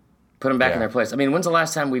 Put them back in their place. I mean, when's the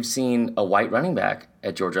last time we've seen a white running back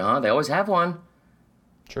at Georgia, huh? They always have one.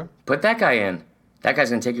 True. Put that guy in. That guy's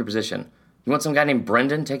going to take your position. You want some guy named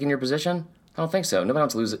Brendan taking your position? I don't think so. Nobody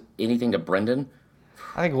wants to lose anything to Brendan.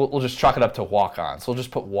 I think we'll just chalk it up to walk-ons. We'll just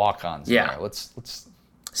put walk-ons in there. Let's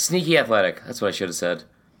Sneaky athletic. That's what I should have said.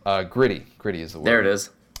 Gritty. Gritty is the word. There it is.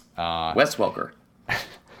 Wes Welker.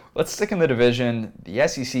 Let's stick in the division. The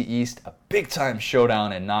SEC East, a big-time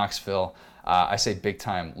showdown in Knoxville. I say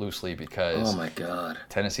big-time loosely because oh my God,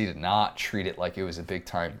 Tennessee did not treat it like it was a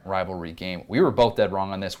big-time rivalry game. We were both dead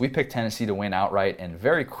wrong on this. We picked Tennessee to win outright, and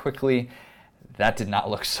very quickly, that did not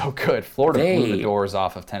look so good. Florida blew the doors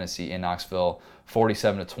off of Tennessee in Knoxville.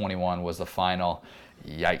 47-21 was the final.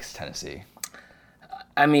 Yikes, Tennessee.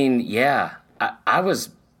 I mean, yeah. I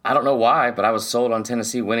don't know why, but I was sold on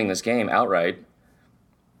Tennessee winning this game outright.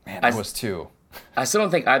 Man, I was too. I still don't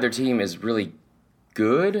think either team is really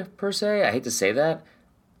good, per se. I hate to say that.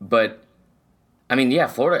 But, I mean, yeah,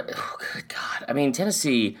 Florida. Oh, good God. I mean,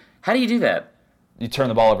 Tennessee, how do you do that? You turn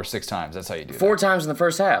the ball over 6 times. That's how you do it. 4 times in the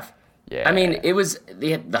first half. Yeah. I mean, it was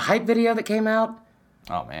the hype video that came out.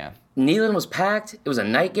 Oh, man. Neyland was packed. It was a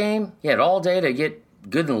night game. He had all day to get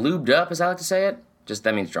good and lubed up, as I like to say it. Just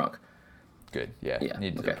that means drunk. Good. Yeah.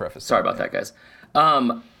 Needed to preface. Sorry about that, guys.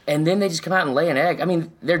 And then they just come out and lay an egg. I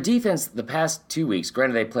mean, their defense the past 2 weeks,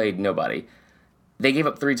 granted they played nobody, they gave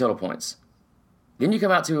up 3 total points. Then you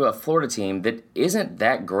come out to a Florida team that isn't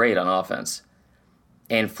that great on offense.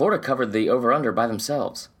 And Florida covered the over-under by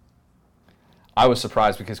themselves. I was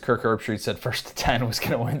surprised because Kirk Herbstreit said first to 10 was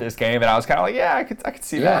going to win this game, and I was kind of like, yeah, I could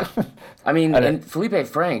see that. I mean, and Felipe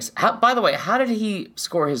Franks, by the way, how did he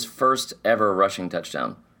score his first ever rushing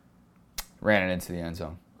touchdown? Ran it into the end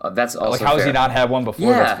zone. That's also like, how has he not had one before?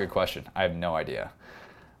 Yeah. That's a good question. I have no idea.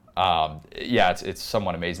 It's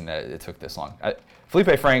somewhat amazing that it took this long.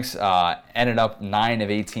 Felipe Franks ended up 9 of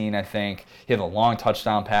 18, I think. He had a long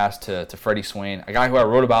touchdown pass to Freddie Swain, a guy who I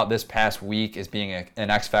wrote about this past week as being an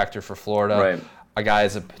X factor for Florida. Right. A guy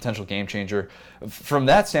as a potential game changer. From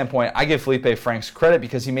that standpoint, I give Felipe Franks credit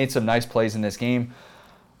because he made some nice plays in this game.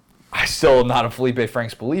 I still am not a Felipe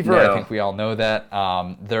Franks believer. No. I think we all know that.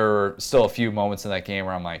 There are still a few moments in that game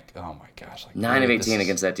where I'm like, oh my gosh. 9 of 18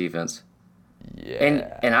 against that defense. Yeah.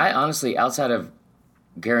 And I honestly, outside of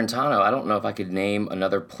Garantano, I don't know if I could name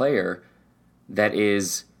another player that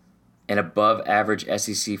is an above-average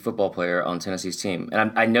SEC football player on Tennessee's team.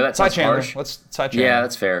 And I know that sounds harsh. Let's Ty Chandler. Yeah,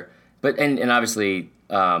 that's fair. But and obviously,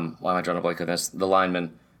 why am I drawing a blank on this? The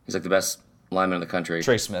lineman. He's like the best lineman in the country.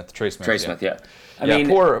 Trey Smith. Yeah. I mean,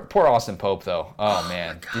 mean, poor Austin Pope though. Oh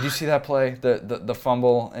man, did you see that play? The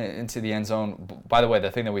fumble into the end zone. By the way, the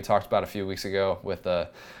thing that we talked about a few weeks ago with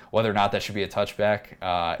whether or not that should be a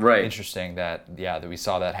touchback. Right. Interesting that we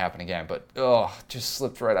saw that happen again. But just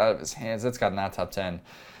slipped right out of his hands. That's got not top 10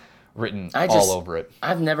 written all over it.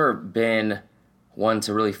 I've never been one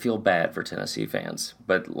to really feel bad for Tennessee fans,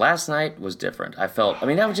 but last night was different.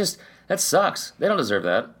 That sucks. They don't deserve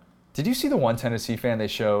that. Did you see the one Tennessee fan they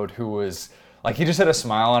showed who was like, he just had a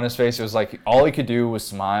smile on his face? It was like all he could do was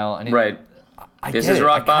smile. And right. This is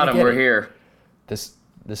rock bottom. We're here. This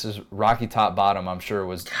is Rocky top bottom, I'm sure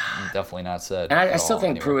was definitely not said. And I still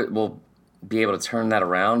think Pruitt will be able to turn that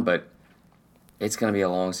around, but it's going to be a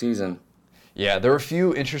long season. Yeah, there were a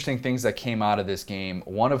few interesting things that came out of this game,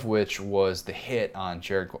 one of which was the hit on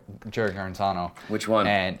Jared Garantano. Which one?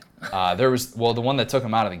 And there was, the one that took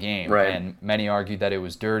him out of the game. Right. And many argued that it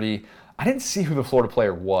was dirty. I didn't see who the Florida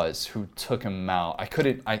player was who took him out. I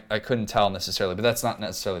couldn't tell necessarily, but that's not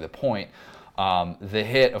necessarily the point. The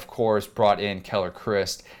hit, of course, brought in Keller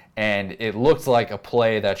Christ, and it looked like a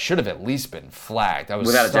play that should have at least been flagged. I was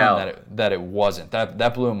stunned that it wasn't.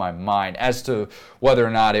 That blew my mind. As to whether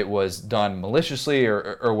or not it was done maliciously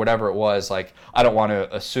or whatever it was, like, I don't want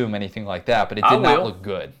to assume anything like that, but it did not look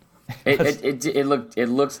good. It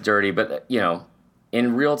looked dirty, but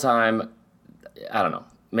in real time, I don't know.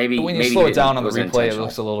 Maybe when you slow it down on the replay, it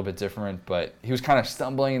looks a little bit different. But he was kind of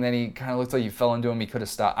stumbling, and then he kind of looked like he fell into him. He could have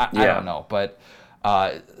stopped. I don't know, but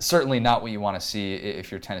certainly not what you want to see if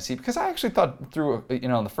you're Tennessee. Because I actually thought through,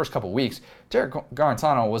 in the first couple of weeks, Jared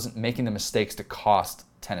Garantano wasn't making the mistakes to cost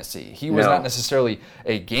Tennessee. He was not necessarily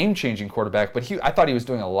a game-changing quarterback, but I thought he was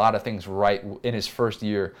doing a lot of things right in his first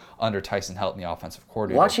year under Tyson Helton, the offensive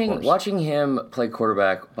coordinator. Watching him play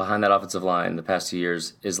quarterback behind that offensive line the past 2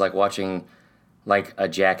 years is like watching like a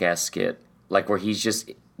Jackass skit, like where he's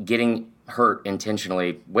just getting hurt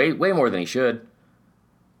intentionally way more than he should.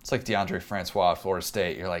 It's like DeAndre Francois at Florida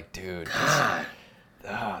State. You're like, dude. God.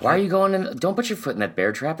 Why are you going in? Don't put your foot in that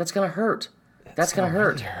bear trap. That's going to hurt. That's going to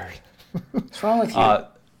hurt. What's wrong with you?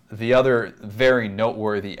 The other very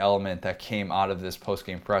noteworthy element that came out of this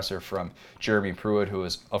post-game presser from Jeremy Pruitt, who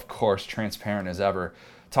was, of course, transparent as ever,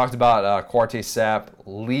 talked about Quartey Sapp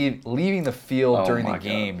leaving the field during the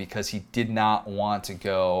game because he did not want to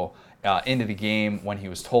go into the game when he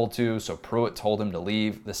was told to. So Pruitt told him to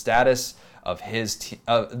leave. The status of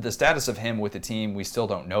him with the team, we still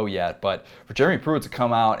don't know yet. But for Jeremy Pruitt to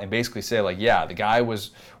come out and basically say, like, yeah, the guy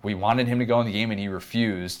we wanted him to go in the game and he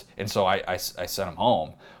refused, and so I sent him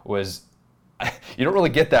home, was you don't really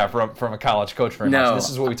get that from a college coach very much. This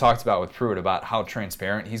is what we talked about with Pruitt, about how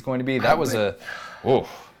transparent he's going to be. That was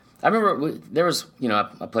I remember there was,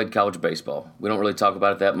 I played college baseball. We don't really talk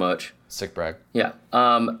about it that much. Sick brag. Yeah.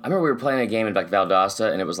 I remember we were playing a game in like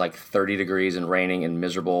Valdosta, and it was like 30 degrees and raining and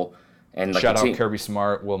miserable. And like shout out Kirby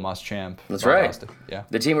Smart, Will Muschamp. That's right. Yeah.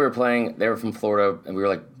 The team we were playing, they were from Florida, and we were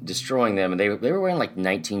like destroying them. And they were wearing like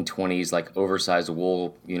 1920s, like oversized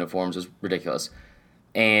wool uniforms. It was ridiculous.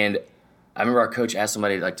 And I remember our coach asked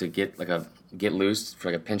somebody like to get loose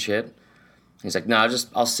for like a pinch hit. And he's like, no,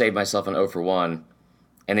 I'll save myself an 0 for 1.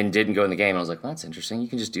 And then didn't go in the game. And I was like, well, that's interesting. You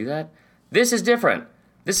can just do that. This is different.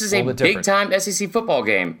 This is a big-time SEC football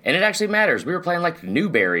game, and it actually matters. We were playing like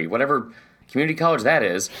Newberry, whatever community college that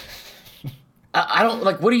is. I don't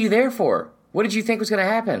like. What are you there for? What did you think was going to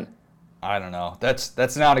happen? I don't know.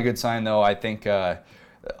 That's not a good sign, though. I think a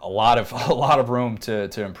lot of room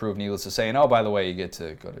to improve. Needless to say, and by the way, you get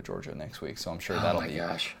to go to Georgia next week, so I'm sure that'll be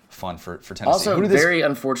fun for Tennessee. Also, very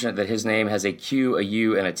unfortunate that his name has a Q, a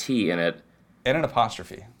U, and a T in it, and an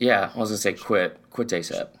apostrophe. Yeah, I was going to say quit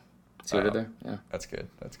ASAP. See what I did there? Yeah, that's good.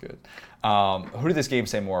 Who did this game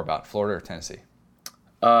say more about, Florida or Tennessee?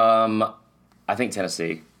 I think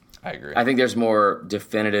Tennessee. I agree. I think there's more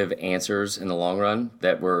definitive answers in the long run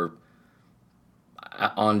that were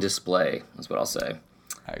on display, is what I'll say.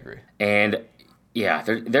 I agree. And yeah,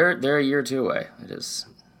 they're a year or two away. It is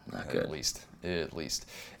not good. At least.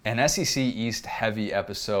 An SEC East heavy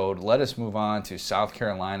episode. Let us move on to South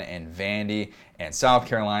Carolina and Vandy. And South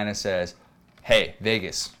Carolina says, "Hey,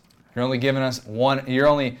 Vegas, you're only giving us one. You're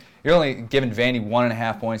only giving Vandy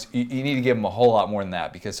 1.5 points. You need to give them a whole lot more than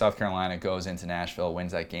that, because South Carolina goes into Nashville,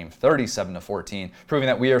 wins that game 37-14, proving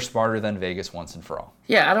that we are smarter than Vegas once and for all."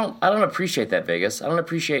 Yeah, I don't appreciate that, Vegas. I don't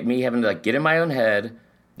appreciate me having to like get in my own head,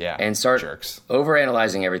 and start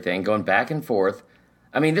overanalyzing everything, going back and forth.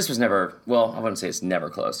 I mean, this was never. Well, I wouldn't say it's never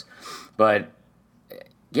close, but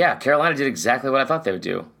yeah, Carolina did exactly what I thought they would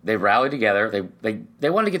do. They rallied together. They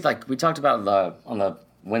wanted to get, like we talked about on the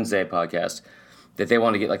Wednesday podcast, that they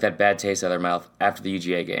wanted to get like that bad taste out of their mouth after the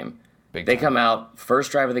UGA game. They come out,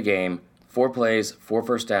 first drive of the game, 4 plays, 4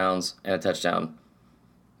 first downs, and a touchdown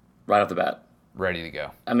right off the bat. Ready to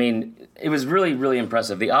go. I mean, it was really, really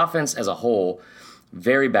impressive. The offense as a whole,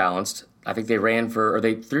 very balanced. I think they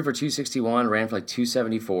threw for 261, ran for like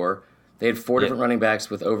 274. They had 4 different running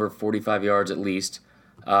backs with over 45 yards at least.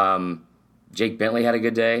 Jake Bentley had a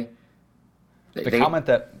good day. So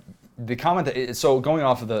going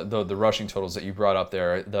off of the rushing totals that you brought up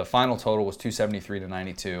there, the final total was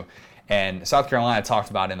 273-92, and South Carolina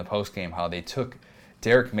talked about in the postgame how they took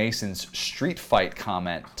Derek Mason's street fight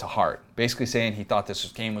comment to heart, basically saying he thought this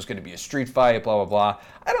game was going to be a street fight, blah, blah, blah.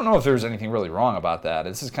 I don't know if there's anything really wrong about that.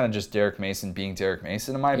 This is kind of just Derek Mason being Derek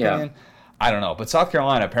Mason, in my opinion. I don't know. But South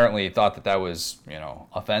Carolina apparently thought that was,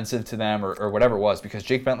 offensive to them or whatever it was, because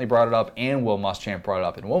Jake Bentley brought it up and Will Muschamp brought it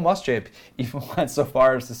up. And Will Muschamp even went so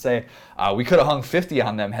far as to say, we could have hung 50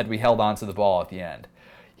 on them had we held on to the ball at the end.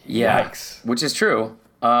 Yeah, yikes. Which is true.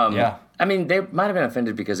 I mean, they might have been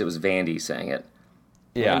offended because it was Vandy saying it.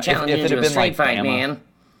 Yeah, if it had been like fight, Bama. Man.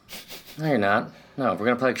 No, you're not. No, we're going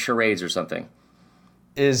to play like charades or something.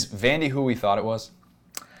 Is Vandy who we thought it was?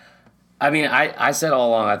 I mean, I said all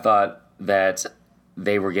along I thought that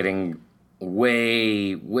they were getting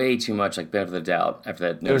way, way too much like benefit of the doubt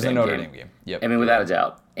after that Notre Dame game. Yep. I mean, without a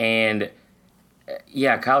doubt. And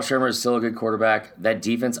yeah, Kyle Shermer is still a good quarterback. That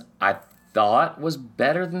defense, I thought, was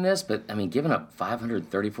better than this, but I mean, giving up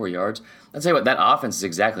 534 yards. I'll tell you what, that offense is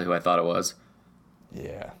exactly who I thought it was.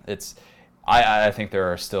 Yeah, I think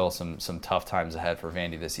there are still some tough times ahead for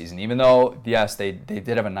Vandy this season. Even though, yes, they did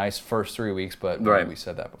have a nice first 3 weeks, but we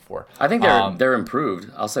said that before. I think they're improved.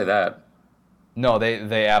 I'll say that. No,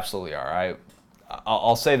 they absolutely are.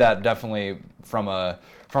 I'll say that definitely from a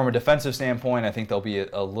defensive standpoint, I think they'll be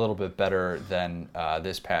a little bit better than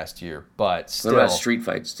this past year. But still, what about a street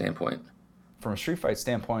fight standpoint? From a street fight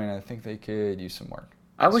standpoint, I think they could use some work.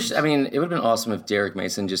 It would have been awesome if Derek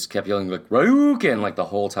Mason just kept yelling like Ryuken like the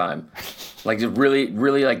whole time, like just really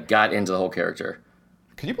like got into the whole character.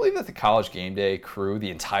 Could you believe that the College Game Day crew,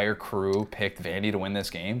 the entire crew, picked Vandy to win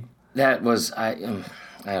this game? That was I didn't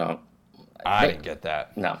get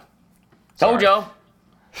that. No. Told y'all.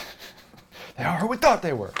 They are who we thought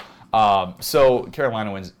they were. So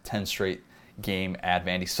Carolina wins 10 straight game at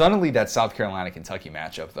Vandy. Suddenly that South Carolina-Kentucky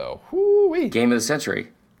matchup, though. Whoo-wee. Game of the century.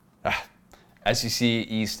 SEC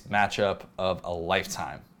East matchup of a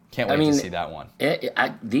lifetime. Can't wait to see that one.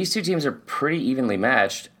 These two teams are pretty evenly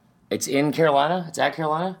matched. It's in Carolina? It's at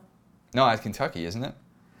Carolina? No, it's Kentucky, isn't it?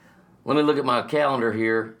 Let me look at my calendar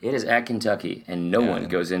here. It is at Kentucky, and no one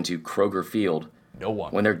goes into Kroger Field. No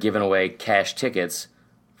one. When they're giving away cash tickets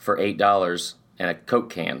for $8 and a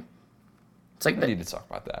Coke can. It's like we need to talk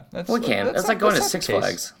about that. We can. That's like going to Six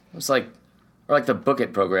Flags. It's like, or like the Book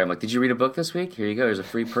It program. Like, did you read a book this week? Here you go. There's a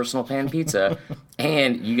free personal pan pizza,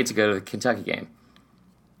 and you get to go to the Kentucky game.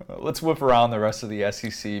 Let's whip around the rest of the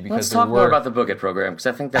SEC because let's talk more about the Book It program because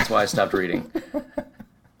I think that's why I stopped reading.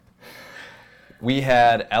 We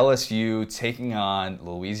had LSU taking on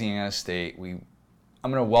Louisiana State. I'm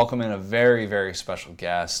going to welcome in a very, very special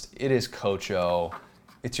guest. It is Coach O.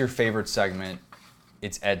 It's your favorite segment.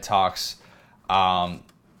 It's Ed Talks.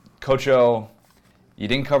 Coach O, you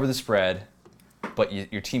didn't cover the spread, but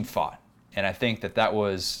your team fought. And I think that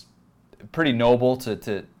was pretty noble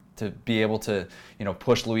to be able to,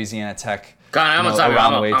 push Louisiana Tech. I'm going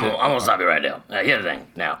to stop you right now. Here's the thing.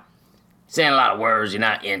 Now, saying a lot of words, you're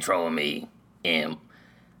not introing me in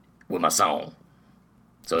with my song.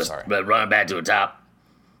 So it's running back to the top.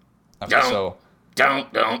 Okay, Don't.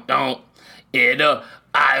 In the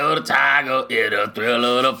eye of the tiger, in the thrill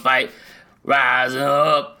of the fight, rising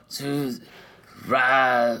up to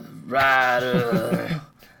rider.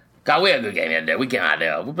 God, we had a good game the other day. We came out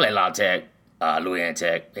there. We played La Tech, Louisiana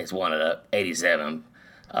Tech. It's one of the 87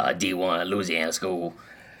 D1 Louisiana school.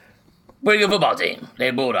 Pretty good football team.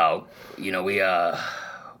 They Bulldog. We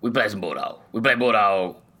played some Bulldog. We played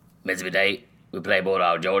Bulldog Mississippi State. We played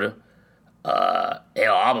Bulldog Georgia.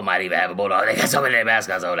 Auburn might even have a Bulldog. They got so many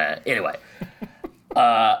mascots over there. Anyway.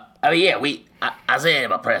 I said it in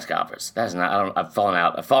my press conference. I've fallen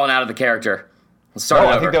out. I've fallen out of the character. Let's start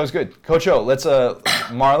over. I think that was good. Coach O, let's,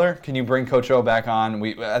 Marler, can you bring Coach O back on?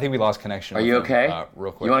 I think we lost connection. Are you okay?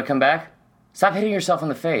 Real quick. You want to come back? Stop hitting yourself in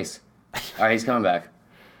the face. All right, he's coming back.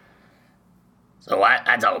 So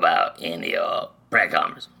I talk about in the press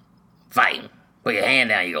conference, fighting. Put your hand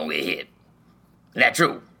down, you're going to get hit. That's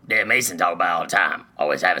true. Dad Mason talk about all the time.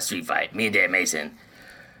 Always have a street fight. Me and Dad Mason,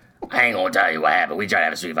 I ain't going to tell you what happened. We tried to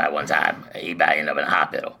have a street fight one time. He about ended up in a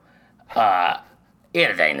hospital. Here's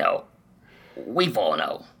the thing, though. We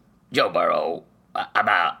 4-0. Joe Burrow,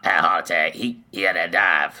 about had a heart attack. He had that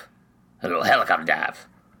dive, a little helicopter dive.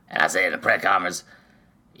 And I said in the press conference,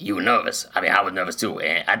 you were nervous. I was nervous too.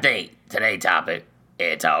 And I think today's topic,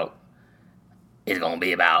 Ed Talk, is going to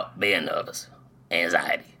be about being nervous,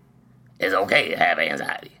 anxiety. It's okay to have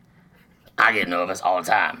anxiety. I get nervous all the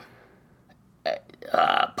time.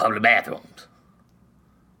 Public bathrooms,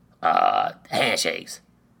 handshakes.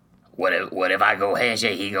 What if I go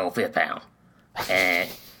handshake, he go fifth pound? And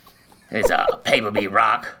it's a paper beat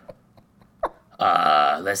rock.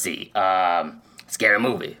 Let's see. Scary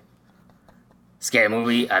movie. Scary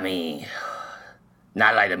movie.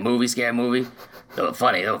 Not like the movie Scary Movie. They were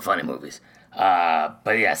funny movies.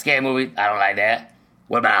 But yeah, Scary Movie. I don't like that.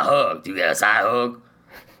 What about a hug? Do you get a side hug?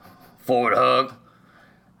 Forward hug?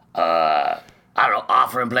 I don't know,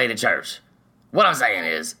 offer and play to church. What I'm saying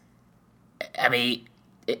is,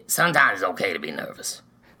 sometimes it's okay to be nervous.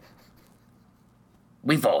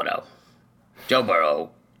 We 4-0. Joe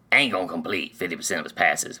Burrow ain't gonna complete 50% of his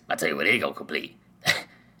passes. I tell you what he gonna complete.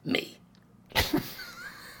 Me.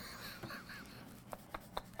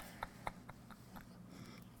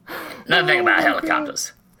 Another thing about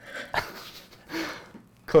helicopters.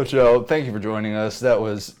 Coach O, thank you for joining us. That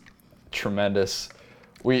was tremendous.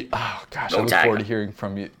 I look forward to hearing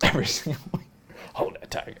from you every single week. Hold that,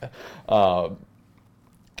 Tiger. I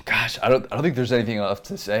don't think there's anything else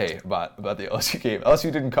to say about the LSU game.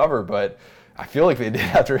 LSU didn't cover, but I feel like they did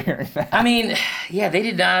after hearing that. They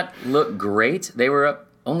did not look great. They were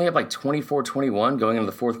only up like 24-21 going into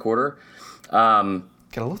the fourth quarter.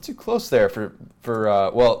 Got a little too close there for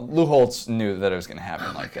Lou Holtz knew that it was going to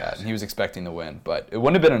happen like that, and he was expecting to win, but it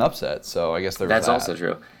wouldn't have been an upset, so I guess that's also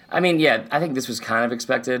true. I think this was kind of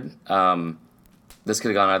expected. This could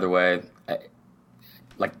have gone either way.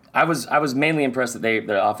 I was mainly impressed that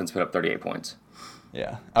the offense put up 38 points.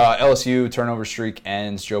 Yeah. LSU turnover streak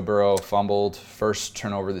ends. Joe Burrow fumbled. First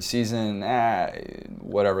turnover of the season.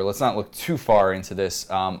 Whatever. Let's not look too far into this.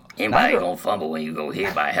 Anybody gonna fumble when you go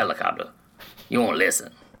hit by a helicopter? You won't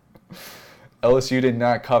listen. LSU did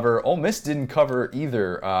not cover. Ole Miss didn't cover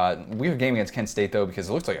either. Weird game against Kent State, though, because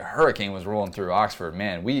it looked like a hurricane was rolling through Oxford.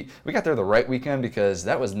 Man, we got there the right weekend because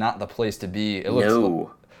that was not the place to be. It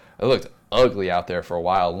looked ugly out there for a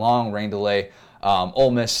while. Long rain delay.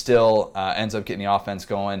 Ole Miss still ends up getting the offense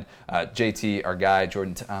going. JT, our guy,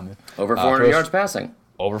 Jordan Ta'amu. Over 400 yards passing.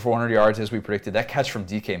 Over 400 yards, as we predicted. That catch from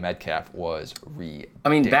DK Metcalf was ridiculous. I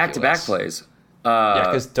mean, back-to-back plays. Yeah,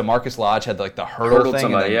 because DeMarcus Lodge had like the hurdled thing.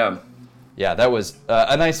 Somebody, Yeah, that was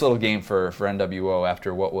a nice little game for NWO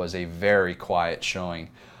after what was a very quiet showing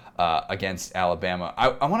against Alabama.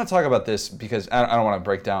 I want to talk about this because I don't want to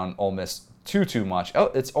break down Ole Miss too much. Oh,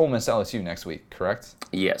 it's Ole Miss LSU next week, correct?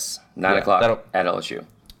 Yes, 9 o'clock at LSU.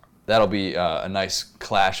 That'll be a nice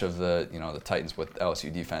clash of the Titans with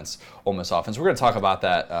LSU defense, Ole Miss offense. We're going to talk about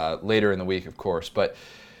that later in the week, of course. But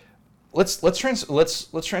let's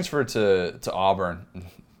transfer to Auburn.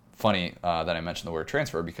 Funny that I mentioned the word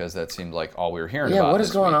transfer because that seemed like all we were hearing about. Yeah, what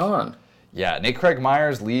is going week. on? Yeah, Nate Craig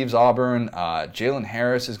Myers leaves Auburn. Jalen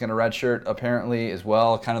Harris is going to redshirt apparently as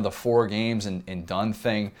well. Kind of the 4 games and done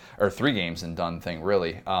thing, or 3 games and done thing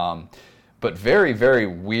really. But very, very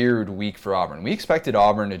weird week for Auburn. We expected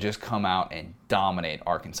Auburn to just come out and dominate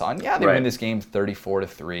Arkansas. And yeah, they win this game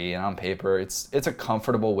 34-3, and on paper it's a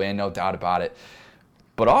comfortable win, no doubt about it.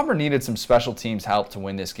 But Auburn needed some special teams help to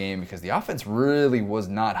win this game because the offense really was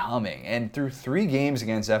not humming. And through 3 games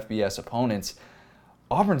against FBS opponents,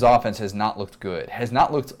 Auburn's offense has not looked good, has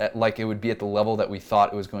not looked like it would be at the level that we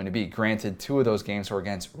thought it was going to be. Granted, 2 of those games were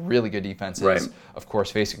against really good defenses, of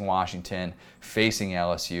course, facing Washington, facing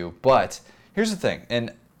LSU. But here's the thing,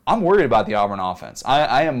 and I'm worried about the Auburn offense.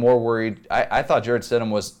 I am more worried. I thought Jarrett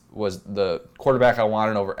Stidham was the quarterback I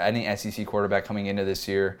wanted over any SEC quarterback coming into this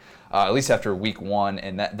year, at least after week 1,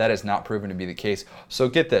 and that has not proven to be the case. So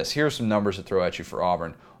get this. Here are some numbers to throw at you for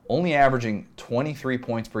Auburn. Only averaging 23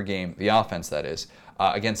 points per game, the offense that is,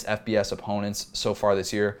 against FBS opponents so far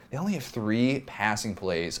this year. They only have 3 passing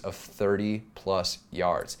plays of 30-plus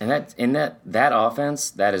yards. And that offense,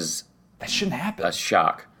 that shouldn't happen. A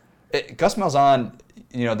shock. Gus Malzahn,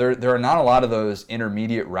 there are not a lot of those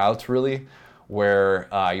intermediate routes really where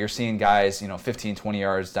you're seeing guys, 15, 20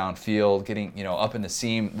 yards downfield, getting, up in the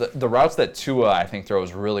seam. The routes that Tua, I think,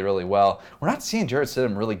 throws really, really well. We're not seeing Jarrett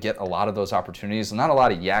Stidham really get a lot of those opportunities. Not a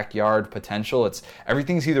lot of yak yard potential.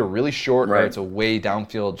 Everything's either really short or it's a way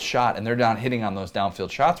downfield shot, and they're not hitting on those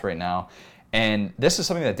downfield shots right now. And this is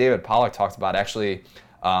something that David Pollack talked about actually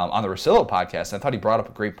on the Rosillo podcast. And I thought he brought up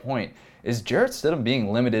a great point. Is Jarrett Stidham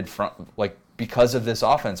being limited because of this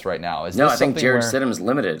offense right now? I think Jarrett Stidham is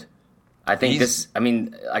limited. I think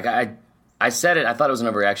I said it, I thought it was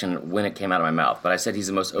an overreaction when it came out of my mouth, but I said he's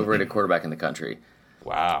the most overrated quarterback in the country.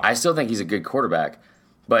 Wow. I still think he's a good quarterback,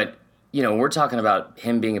 but, we're talking about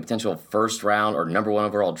him being a potential first round or number 1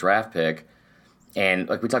 overall draft pick, and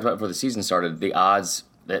like we talked about before the season started, the odds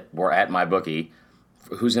that were at my bookie,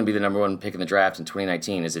 who's going to be the number 1 pick in the draft in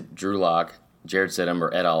 2019, is it Drew Lock, Jarrett Stidham,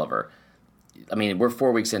 or Ed Oliver? I mean, we're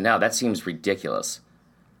 4 weeks in now. That seems ridiculous.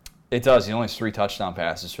 It does. He only has 3 touchdown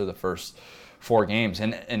passes for the first 4 games,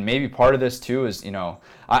 and maybe part of this too is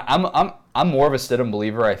I'm more of a Stidham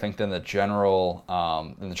believer, I think, than the general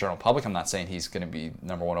public. I'm not saying he's going to be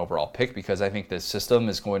number 1 overall pick because I think this system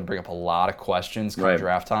is going to bring up a lot of questions come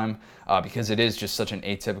draft time because it is just such an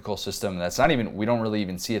atypical system. We don't really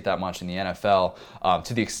even see it that much in the NFL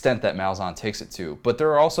to the extent that Malzahn takes it to. But there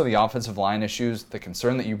are also the offensive line issues, the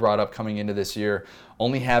concern that you brought up coming into this year,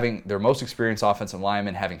 only having their most experienced offensive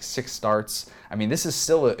lineman having 6 starts. I mean, this is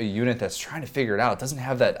still a unit that's trying to figure it out. It doesn't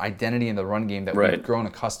have that identity in the run game that we've grown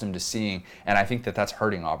accustomed to seeing, and I think that's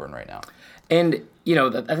hurting Auburn right now. And,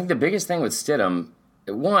 I think the biggest thing with Stidham,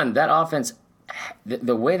 one, that offense,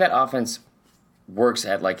 the way that offense works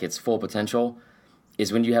at, its full potential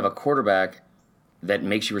is when you have a quarterback that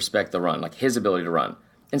makes you respect the run, his ability to run.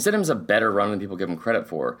 And Stidham's a better runner than people give him credit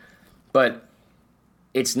for, but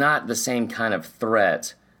it's not the same kind of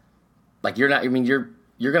threat. You're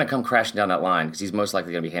going to come crashing down that line because he's most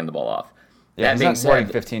likely going to be handing the ball off. Yeah, he's not running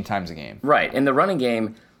 15 times a game. Right, and the running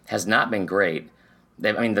game has not been great.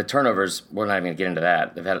 The turnovers, we're not even going to get into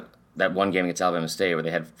that. They've had that one game against Alabama State where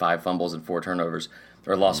they had 5 fumbles and 4 turnovers,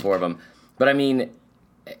 or lost 4 of them. But,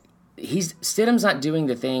 Stidham's not doing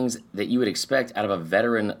the things that you would expect out of a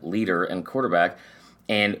veteran leader and quarterback.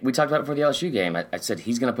 And we talked about it before the LSU game. I said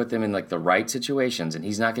he's going to put them in, the right situations, and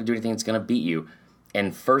he's not going to do anything that's going to beat you.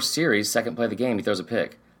 and first series, second play of the game, he throws a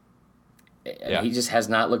pick. Yeah. He just has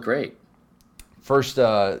not looked great. This first.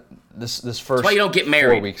 That's why you don't get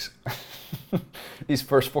married. 4 weeks. These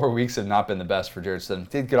first 4 weeks have not been the best for Jared Stidham.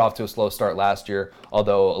 Did get off to a slow start last year,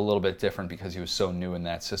 although a little bit different because he was so new in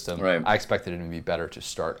that system. Right. I expected him to be better to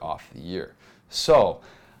start off the year. So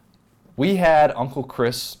we had Uncle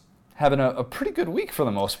Chris having a pretty good week for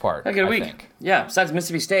the most part. A good week. Think. Yeah, besides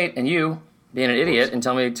Mississippi State and you being an idiot and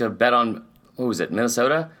telling me to bet on, what was it,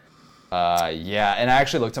 Minnesota? Yeah, and I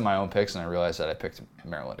actually looked at my own picks and I realized that I picked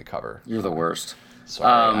Maryland to cover. You're the worst.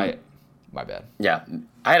 Sorry, my bad. Yeah,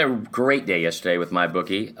 I had a great day yesterday with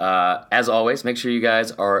MyBookie. As always, make sure you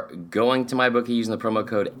guys are going to MyBookie using the promo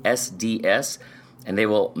code SDS, and they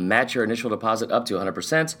will match your initial deposit up to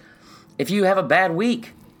 100%. If you have a bad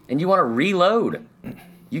week and you want to reload,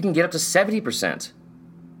 you can get up to 70%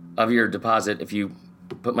 of your deposit if you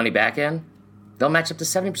put money back in. They'll match up to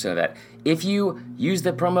 70% of that. If you use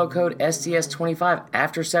the promo code SDS25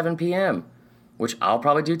 after 7 p.m., which I'll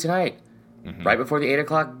probably do tonight, right before the 8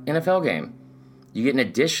 o'clock NFL game, you get an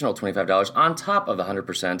additional $25 on top of the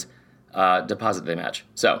 100% deposit they match.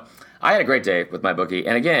 So I had a great day with MyBookie.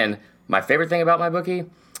 And again, my favorite thing about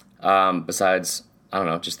MyBookie, besides, I don't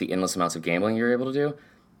know, just the endless amounts of gambling you're able to do,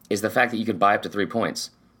 is the fact that you can buy up to 3 points.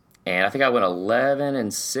 And I think I went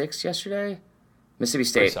 11-6 yesterday. Mississippi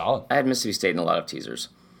State. Pretty solid. I had Mississippi State in a lot of teasers.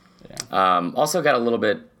 Yeah. Also got a little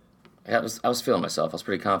bit, I was feeling myself. I was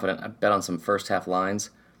pretty confident. I bet on some first half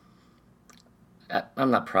lines.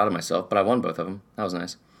 I'm not proud of myself, but I won both of them. That was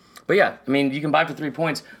nice. But yeah, I mean, you can buy up to 3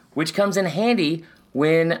 points, which comes in handy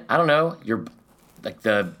when, I don't know, you're like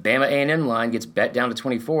the Bama A&M line gets bet down to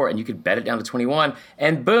 24, and you could bet it down to 21,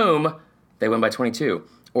 and boom, they win by 22.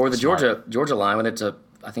 Or the Georgia line, when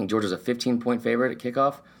I think Georgia's a 15-point favorite at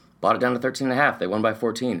kickoff, bought it down to 13.5. They won by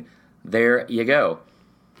 14. There you go.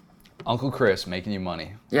 Uncle Chris making you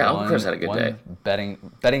money. Yeah, Uncle Chris had a good day.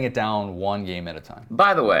 Betting it down one game at a time.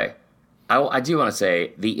 By the way, I do want to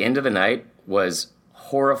say the end of the night was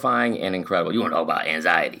horrifying and incredible. You want to know about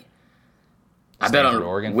anxiety? I bet on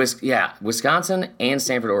Oregon? Wisconsin and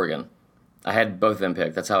Stanford, Oregon. I had both of them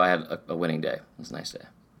picked. That's how I had a winning day. It was a nice day.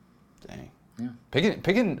 Dang. Yeah.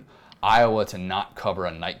 Picking Iowa to not cover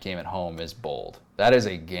a night game at home is bold. That is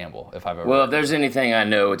a gamble if I've ever. Well, if there's anything I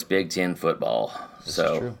know, it's Big Ten football. This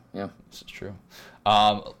is true. Yeah, this is true.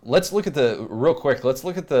 Let's look at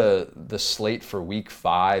the slate for Week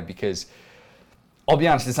 5 because I'll be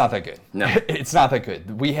honest, it's not that good. No, it's not that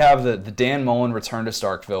good. We have the Dan Mullen return to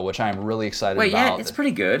Starkville, which I'm really excited about. Yeah, it's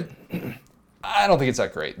pretty good. I don't think it's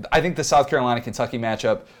that great. I think the South Carolina-Kentucky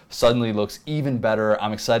matchup suddenly looks even better.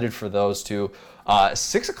 I'm excited for those two.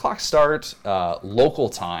 6 o'clock start local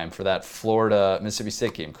time for that Florida-Mississippi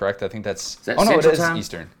State game, correct? I think that's... Is that Central it is time?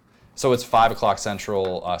 Eastern. So it's 5 o'clock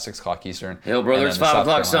Central, 6 o'clock Eastern. Hell, brother, it's 5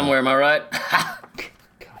 o'clock somewhere, am I right?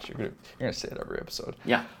 Gosh, you're gonna say it every episode.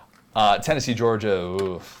 Yeah. Tennessee, Georgia,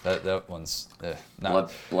 ooh, that one's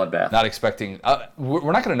bloodbath. Not expecting.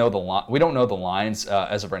 We're not going to know the line. We don't know the lines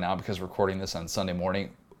as of right now because we're recording this on Sunday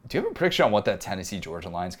morning. Do you have a prediction on what that Tennessee Georgia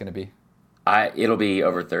line is going to be? It'll be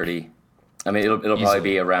over 30. I mean, it'll probably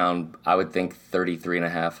be around, I would think,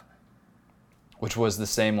 33.5. Which was the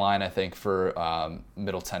same line, I think, for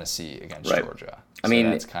Middle Tennessee against Georgia. So I mean,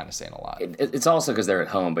 that's kind of saying a lot. It's also because they're at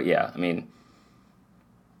home, but yeah, I mean,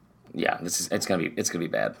 yeah, it's gonna be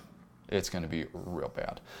bad. It's going to be real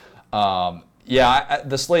bad.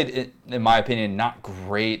 The slate, in my opinion, not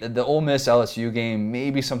great. The Ole Miss LSU game,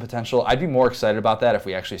 maybe some potential. I'd be more excited about that if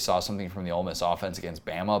we actually saw something from the Ole Miss offense against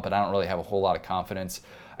Bama, but I don't really have a whole lot of confidence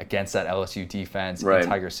against that LSU defense in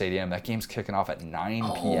Tiger Stadium. That game's kicking off at 9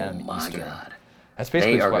 p.m. Oh, my Eastern. God. That's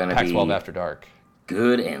basically Pac-12 after dark.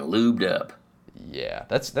 Good and lubed up. Yeah,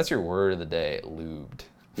 that's your word of the day, lubed.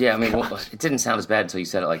 Yeah, I mean, it didn't sound as bad until you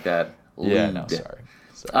said it like that. Lubed. Yeah, no, sorry.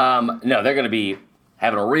 No, they're going to be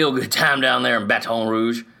having a real good time down there in Baton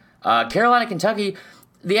Rouge. Carolina, Kentucky,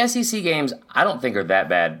 the SEC games I don't think are that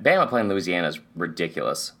bad. Bama playing Louisiana is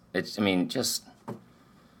ridiculous. Just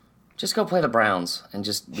go play the Browns and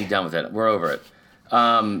just be done with it. We're over it.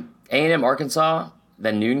 A&M, Arkansas,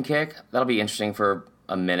 the noon kick, that'll be interesting for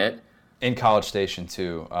a minute. In College Station,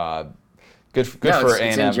 too. Good for A&M.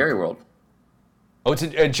 It's in Jerry World. Oh, it's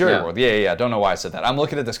in Jerry World. Yeah. Don't know why I said that. I'm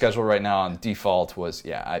looking at the schedule right now, and default was,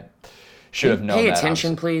 I should have known that. Pay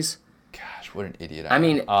attention, please. Gosh, what an idiot I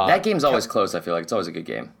mean, that game's always close, I feel like. It's always a good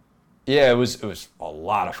game. Yeah, it was a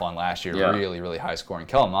lot of fun last year. Yeah. Really, really high scoring.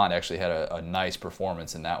 Kellen Mond actually had a nice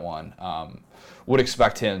performance in that one. Would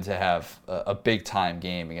expect him to have a big-time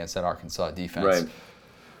game against that Arkansas defense. Right.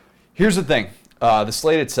 Here's the thing. The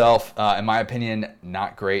slate itself, in my opinion,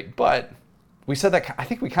 not great, but we said that. I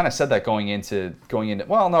think we kind of said that going into.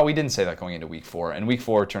 Well, no, we didn't say that going into week 4. And week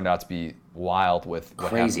 4 turned out to be wild with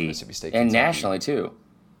what happened in Mississippi State, and nationally too.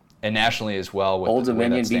 And nationally as well. With Old the way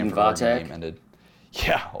Dominion that beating Stanford Vatek. game ended.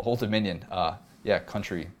 Yeah, Old Dominion.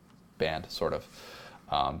 Country band sort of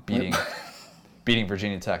beating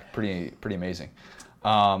Virginia Tech. Pretty amazing.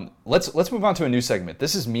 Let's move on to a new segment.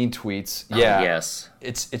 This is Mean Tweets. Yeah. Yes.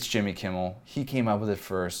 It's Jimmy Kimmel. He came up with it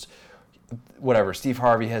first. Whatever. Steve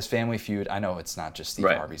Harvey has Family Feud. I know it's not just Steve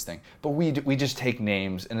Harvey's thing, but we just take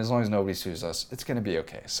names, and as long as nobody sues us, it's going to be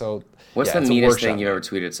okay. So, what's the meanest thing you ever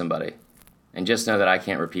tweeted somebody? And just know that I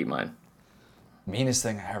can't repeat mine. Meanest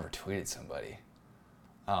thing I ever tweeted somebody.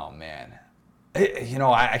 Oh man,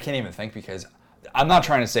 I can't even think, because I'm not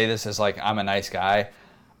trying to say this as like I'm a nice guy.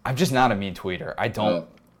 I'm just not a mean tweeter. I don't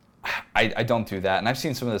do that. And I've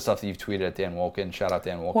seen some of the stuff that you've tweeted at Dan Wolken. Shout out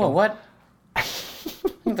Dan Wolken. Whoa, what?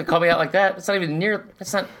 You have to call me out like that?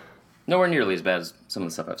 That's not nowhere nearly as bad as some of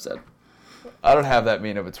the stuff I've said. I don't have that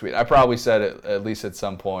mean of a tweet. I probably said it at least at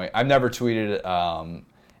some point. I've never tweeted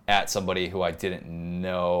at somebody who I didn't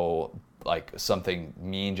know, like something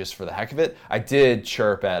mean just for the heck of it. I did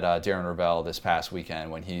chirp at Darren Ravel this past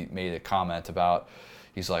weekend when he made a comment about,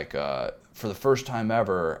 he's like, for the first time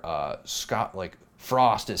ever, Scott, like,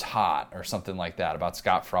 Frost is hot, or something like that about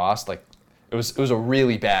Scott Frost. Like, it was a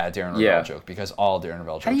really bad Darren Ravel joke, because all Darren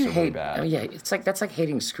Ravel jokes are really bad. Oh yeah, that's like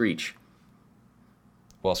hating Screech.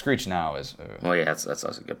 Well, Screech now is. Well, yeah, that's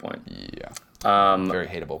also a good point. Yeah. Very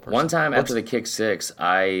hateable person. One time after the kick 6,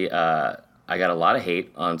 I got a lot of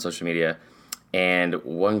hate on social media, and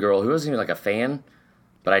one girl who wasn't even like a fan,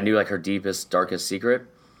 but I knew like her deepest, darkest secret.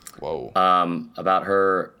 Whoa. About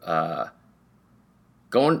her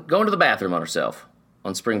going to the bathroom on herself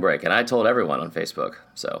on spring break, and I told everyone on Facebook.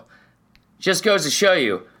 So, just goes to show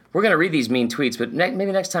you, we're gonna read these mean tweets, but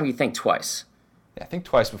maybe next time you think twice. Yeah, think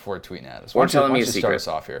twice before tweeting at us. Or telling me a secret. Start us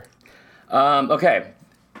off here. Okay.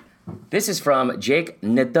 This is from Jake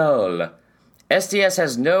Nadal. SDS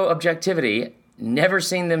has no objectivity. Never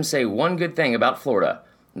seen them say one good thing about Florida.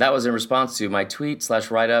 That was in response to my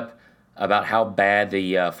tweet/write-up about how bad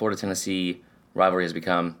the Florida-Tennessee rivalry has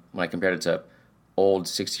become when I compared it to old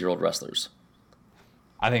 60-year-old wrestlers.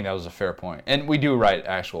 I think that was a fair point. And we do write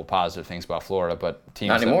actual positive things about Florida, but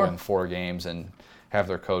teams that win 4 games and have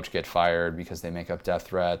their coach get fired because they make up death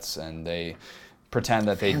threats and they pretend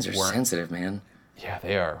that they weren't. Fans are sensitive, man. Yeah,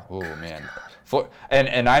 they are. Oh man.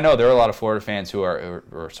 And I know there are a lot of Florida fans who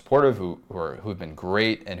are supportive, who've been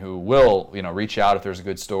great, and who will reach out if there's a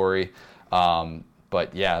good story.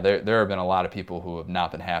 But yeah, there have been a lot of people who have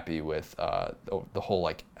not been happy with the whole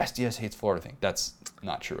like SDS hates Florida thing. That's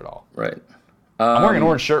not true at all. Right. I'm wearing an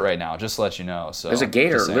orange shirt right now, just to let you know. So there's a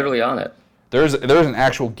gator literally on it. There's an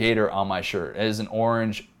actual gator on my shirt. It is an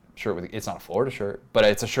orange shirt it's not a Florida shirt, but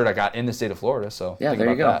it's a shirt I got in the state of Florida. So yeah, there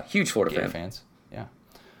you go. That. Huge Florida fans.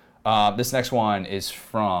 Yeah. This next one is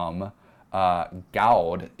from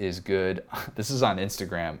Gowd is good. This is on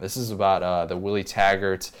Instagram. This is about the Willie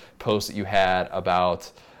Taggart post that you had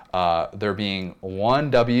about there being 1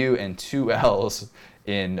 W and 2 L's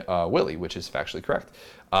in Willie, which is factually correct.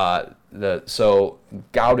 So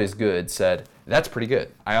Gowd is good said, that's pretty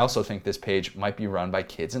good. I also think this page might be run by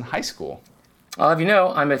kids in high school. I'll have you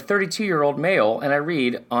know, I'm a 32-year-old male, and I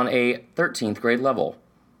read on a 13th grade level.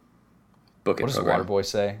 Book it. What does the water boy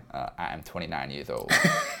say? I'm 29 years old.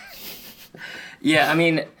 Yeah, I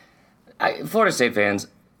mean, Florida State fans,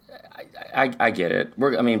 I get it.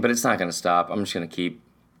 But it's not going to stop. I'm just going to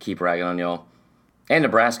keep ragging on y'all. And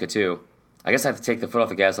Nebraska, too. I guess I have to take the foot off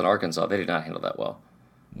the gas on Arkansas. They did not handle that well.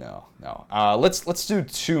 No. Let's do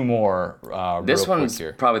 2 more This real one's quick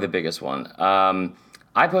here. Probably the biggest one.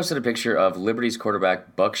 I posted a picture of Liberty's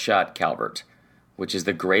quarterback, Buckshot Calvert, which is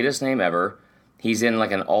the greatest name ever. He's in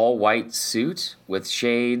like an all-white suit with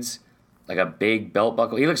shades, like a big belt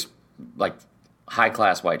buckle. He looks like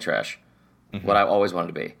high-class white trash, what I always wanted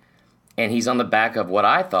to be. And he's on the back of what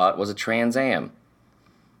I thought was a Trans Am.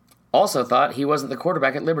 Also thought he wasn't the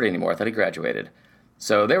quarterback at Liberty anymore. I thought he graduated.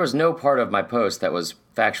 So there was no part of my post that was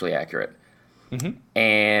factually accurate.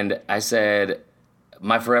 And I said,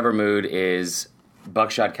 my forever mood is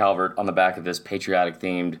Buckshot Calvert on the back of this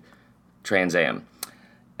patriotic-themed Trans Am.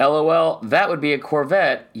 LOL, that would be a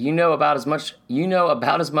Corvette. You know about as much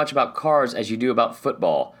about cars as you do about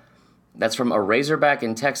football. That's from a Razorback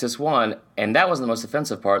in Texas 1, and that wasn't the most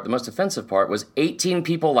offensive part. The most offensive part was 18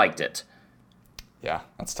 people liked it. Yeah,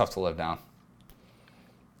 that's tough to live down.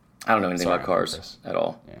 I don't know anything about cars at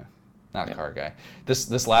all. Yeah. Not car guy.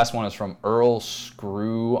 This last one is from Earl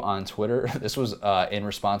Screw on Twitter. This was in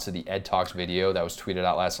response to the Ed Talks video that was tweeted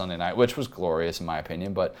out last Sunday night, which was glorious in my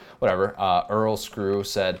opinion, but whatever. Earl Screw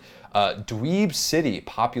said, Dweeb City,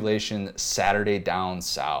 population Saturday down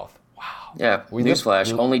south. Wow. Yeah,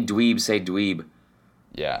 newsflash, only dweebs say dweeb.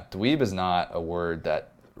 Yeah, dweeb is not a word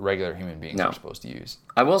that regular human beings are supposed to use.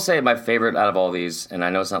 I will say my favorite out of all these, and I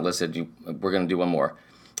know it's not listed, we're going to do one more.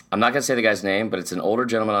 I'm not going to say the guy's name, but it's an older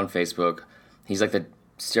gentleman on Facebook. He's like the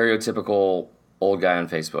stereotypical old guy on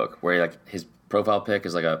Facebook, where his profile pic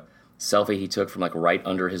is like a selfie he took from like right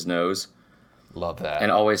under his nose. Love that.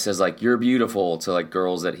 And always says like, you're beautiful to like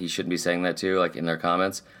girls that he shouldn't be saying that to, like in their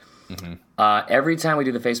comments. Mm-hmm. Every time we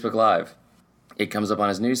do the Facebook Live, it comes up on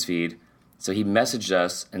his newsfeed. So he messaged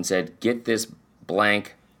us and said, get this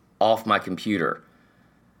blank off my computer.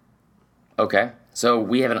 Okay. So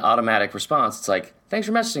we have an automatic response. It's like, thanks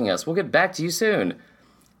for messaging us. We'll get back to you soon.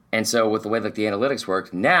 And so with the way like the analytics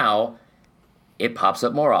work, now it pops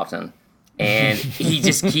up more often. And he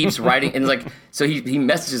just keeps writing. And like, so he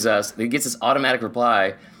messages us. He gets this automatic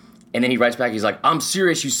reply. And then he writes back. He's like, I'm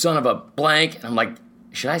serious, you son of a blank. And I'm like,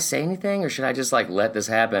 should I say anything or should I just like let this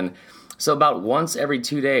happen? So about once every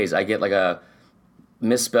 2 days, I get like a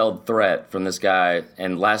misspelled threat from this guy.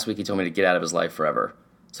 And last week he told me to get out of his life forever.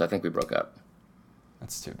 So I think we broke up.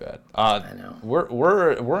 That's too bad. I know.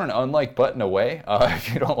 We're an unlike button away.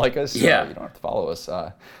 If you don't like us, you don't have to follow us.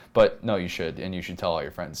 But no, you should, and you should tell all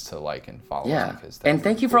your friends to like and follow us. Because and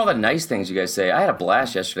thank you for all the nice things you guys say. I had a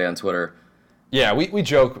blast yesterday on Twitter. Yeah, we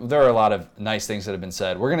joke. There are a lot of nice things that have been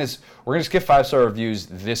said. We're gonna skip 5-star reviews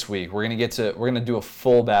this week. We're gonna do a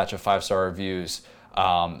full batch of 5-star reviews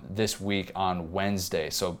this week on Wednesday.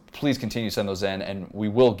 So please continue to send those in, and we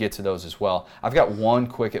will get to those as well. I've got one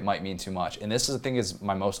quick, it might mean too much, and this is, I think, is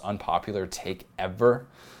my most unpopular take ever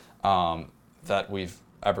that we've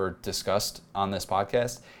ever discussed on this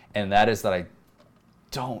podcast, and that is that I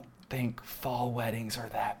don't think fall weddings are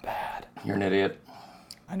that bad. You're an idiot.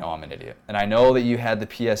 I know I'm an idiot. And I know that you had the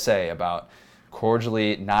PSA about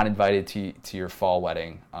cordially not invited to your fall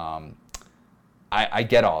wedding. I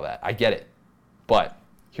get all that. I get it. But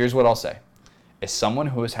here's what I'll say. As someone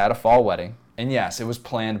who has had a fall wedding, and yes, it was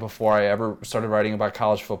planned before I ever started writing about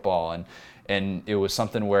college football, and it was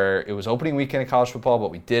something where it was opening weekend of college football,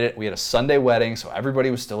 but we did it. We had a Sunday wedding, so everybody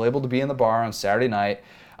was still able to be in the bar on Saturday night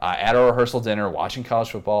at our rehearsal dinner, watching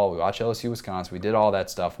college football. We watched LSU, Wisconsin. We did all that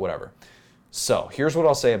stuff, whatever. So here's what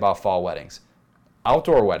I'll say about fall weddings.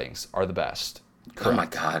 Outdoor weddings are the best. Correct. Oh my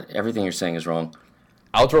God, everything you're saying is wrong.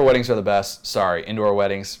 Outdoor weddings are the best. Sorry, indoor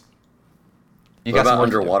weddings. What about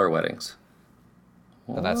underwater weddings?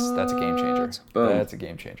 That's a game changer. Boom. That's a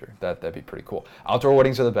game changer. That'd be pretty cool. Outdoor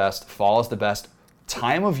weddings are the best. Fall is the best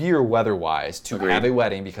time of year weather-wise to have a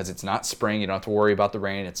wedding because it's not spring. You don't have to worry about the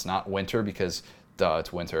rain. It's not winter because,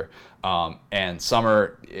 it's winter. And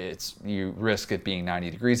summer, you risk it being 90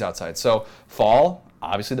 degrees outside. So fall,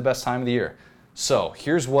 obviously the best time of the year. So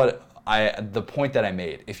here's the point that I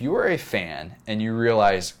made. If you are a fan and you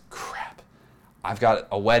realize, crap, I've got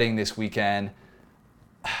a wedding this weekend,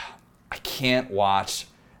 I can't watch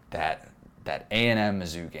that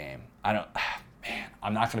A&M-Mizzou game. I'm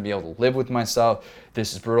not going to be able to live with myself.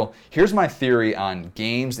 This is brutal. Here's my theory on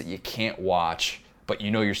games that you can't watch, but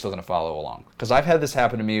you know you're still going to follow along. Because I've had this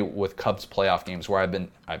happen to me with Cubs playoff games where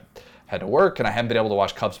I've had to work and I haven't been able to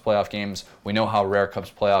watch Cubs playoff games. We know how rare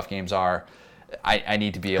Cubs playoff games are. I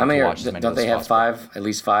need to be able to watch as many don't they have at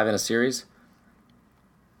least five in a series?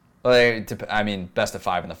 Well, best of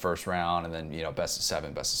 5 in the first round, and then best of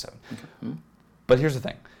 7. Mm-hmm. But here's the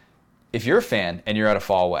thing: if you're a fan and you're at a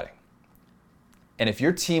fall wedding, and if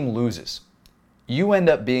your team loses, you end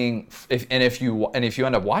up being if you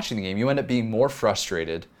end up watching the game, you end up being more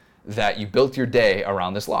frustrated that you built your day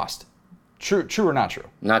around this loss. True or not true?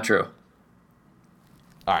 Not true.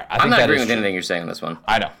 All right, I'm not agreeing with anything you're saying on this one.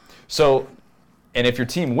 I know. So, and if your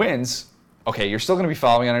team wins. Okay, you're still going to be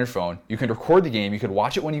following it on your phone. You can record the game. You could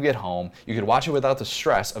watch it when you get home. You could watch it without the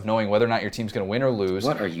stress of knowing whether or not your team's going to win or lose.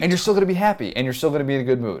 What are you? And you're still going to be happy, and you're still going to be in a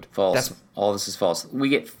good mood. False. All this is false. We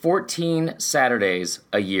get 14 Saturdays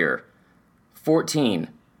a year. 14.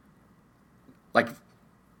 Like,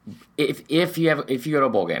 if you go to a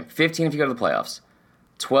bowl game. 15 if you go to the playoffs.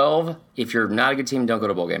 12 if you're not a good team and don't go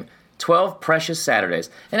to a bowl game. 12 precious Saturdays.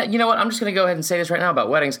 And you know what? I'm just going to go ahead and say this right now about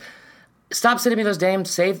weddings. Stop sending me those names.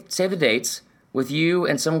 Save the dates with you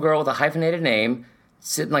and some girl with a hyphenated name,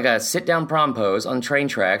 sitting like a sit-down prom pose on train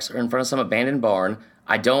tracks or in front of some abandoned barn.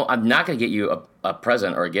 I'm not going to get you a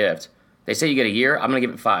present or a gift. They say you get a year. I'm going to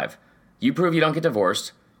give it 5. You prove you don't get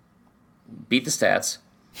divorced. Beat the stats.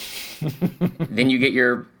 Then you get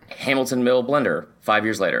your Hamilton Mill blender 5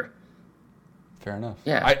 years later. Fair enough.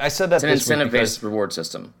 Yeah. I said that it's an this week incentive-based reward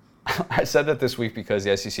system. I said that this week because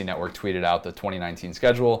the SEC Network tweeted out the 2019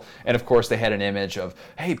 schedule, and of course they had an image of,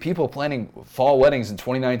 hey, people planning fall weddings in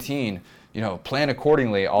 2019, plan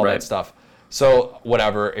accordingly, all that stuff. So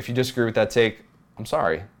whatever, if you disagree with that take, I'm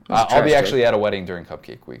sorry. I'll be actually at a wedding during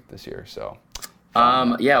Cupcake Week this year, so.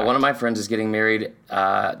 One of my friends is getting married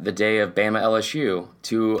the day of Bama LSU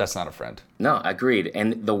to... That's not a friend. No, agreed.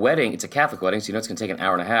 And the wedding, it's a Catholic wedding, so it's going to take an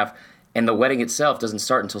hour and a half, and the wedding itself doesn't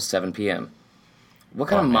start until 7 p.m. What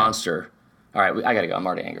kind of monster? All right, I gotta go. I'm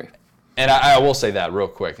already angry. And I will say that real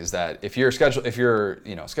quick is that if you're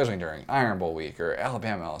scheduling during Iron Bowl week or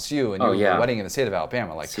Alabama LSU and you're wedding in the state of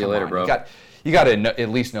Alabama, like see you later, bro. You got to at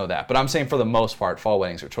least know that. But I'm saying for the most part, fall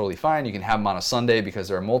weddings are totally fine. You can have them on a Sunday because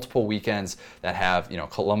there are multiple weekends that have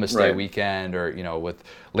Columbus Day weekend or with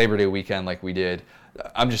Labor Day weekend like we did.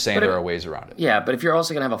 I'm just saying there are ways around it. Yeah, but if you're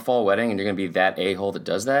also going to have a fall wedding and you're going to be that a-hole that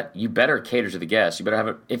does that, you better cater to the guests. You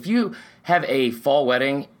better if you have a fall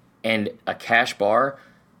wedding and a cash bar,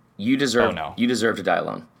 you deserve to die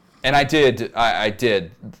alone. And I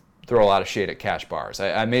did throw a lot of shade at cash bars.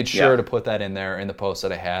 I made sure to put that in there in the post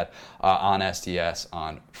that I had on SDS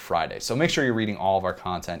on Friday. So make sure you're reading all of our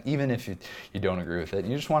content, even if you don't agree with it.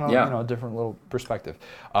 You just want a different little perspective.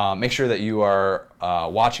 Make sure that you are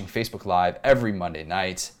watching Facebook Live every Monday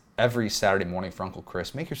night, every Saturday morning for Uncle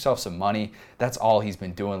Chris. Make yourself some money. That's all he's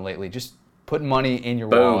been doing lately. Just putting money in your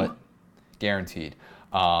wallet. Guaranteed.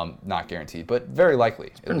 Not guaranteed, but very likely.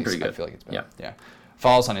 It's been pretty good. I feel like it's been. Yeah.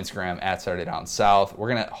 Follow us on Instagram at Saturday Down South. We're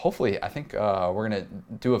gonna hopefully, I think we're gonna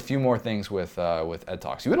do a few more things with Ed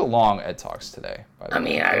Talks. You had a long Ed Talks today.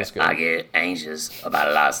 I get anxious about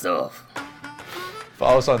a lot of stuff.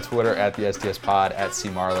 Follow us on Twitter at the SDS Pod, at C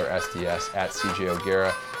Marler SDS, at CJ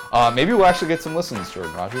O'Gara. Maybe we'll actually get some listens,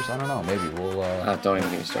 Jordan Rogers. I don't know. Maybe we'll. Don't even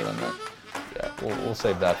get me started on that. Yeah, we'll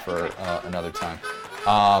save that for another time.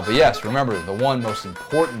 But yes, remember the one most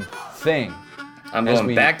important thing. I'm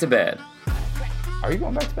going back to bed. Are you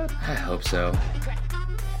going back to bed? I hope so.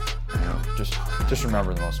 I know. Just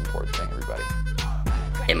remember the most important thing, everybody.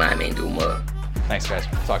 It might mean do more. Thanks, guys.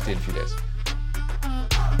 Talk to you in a few days.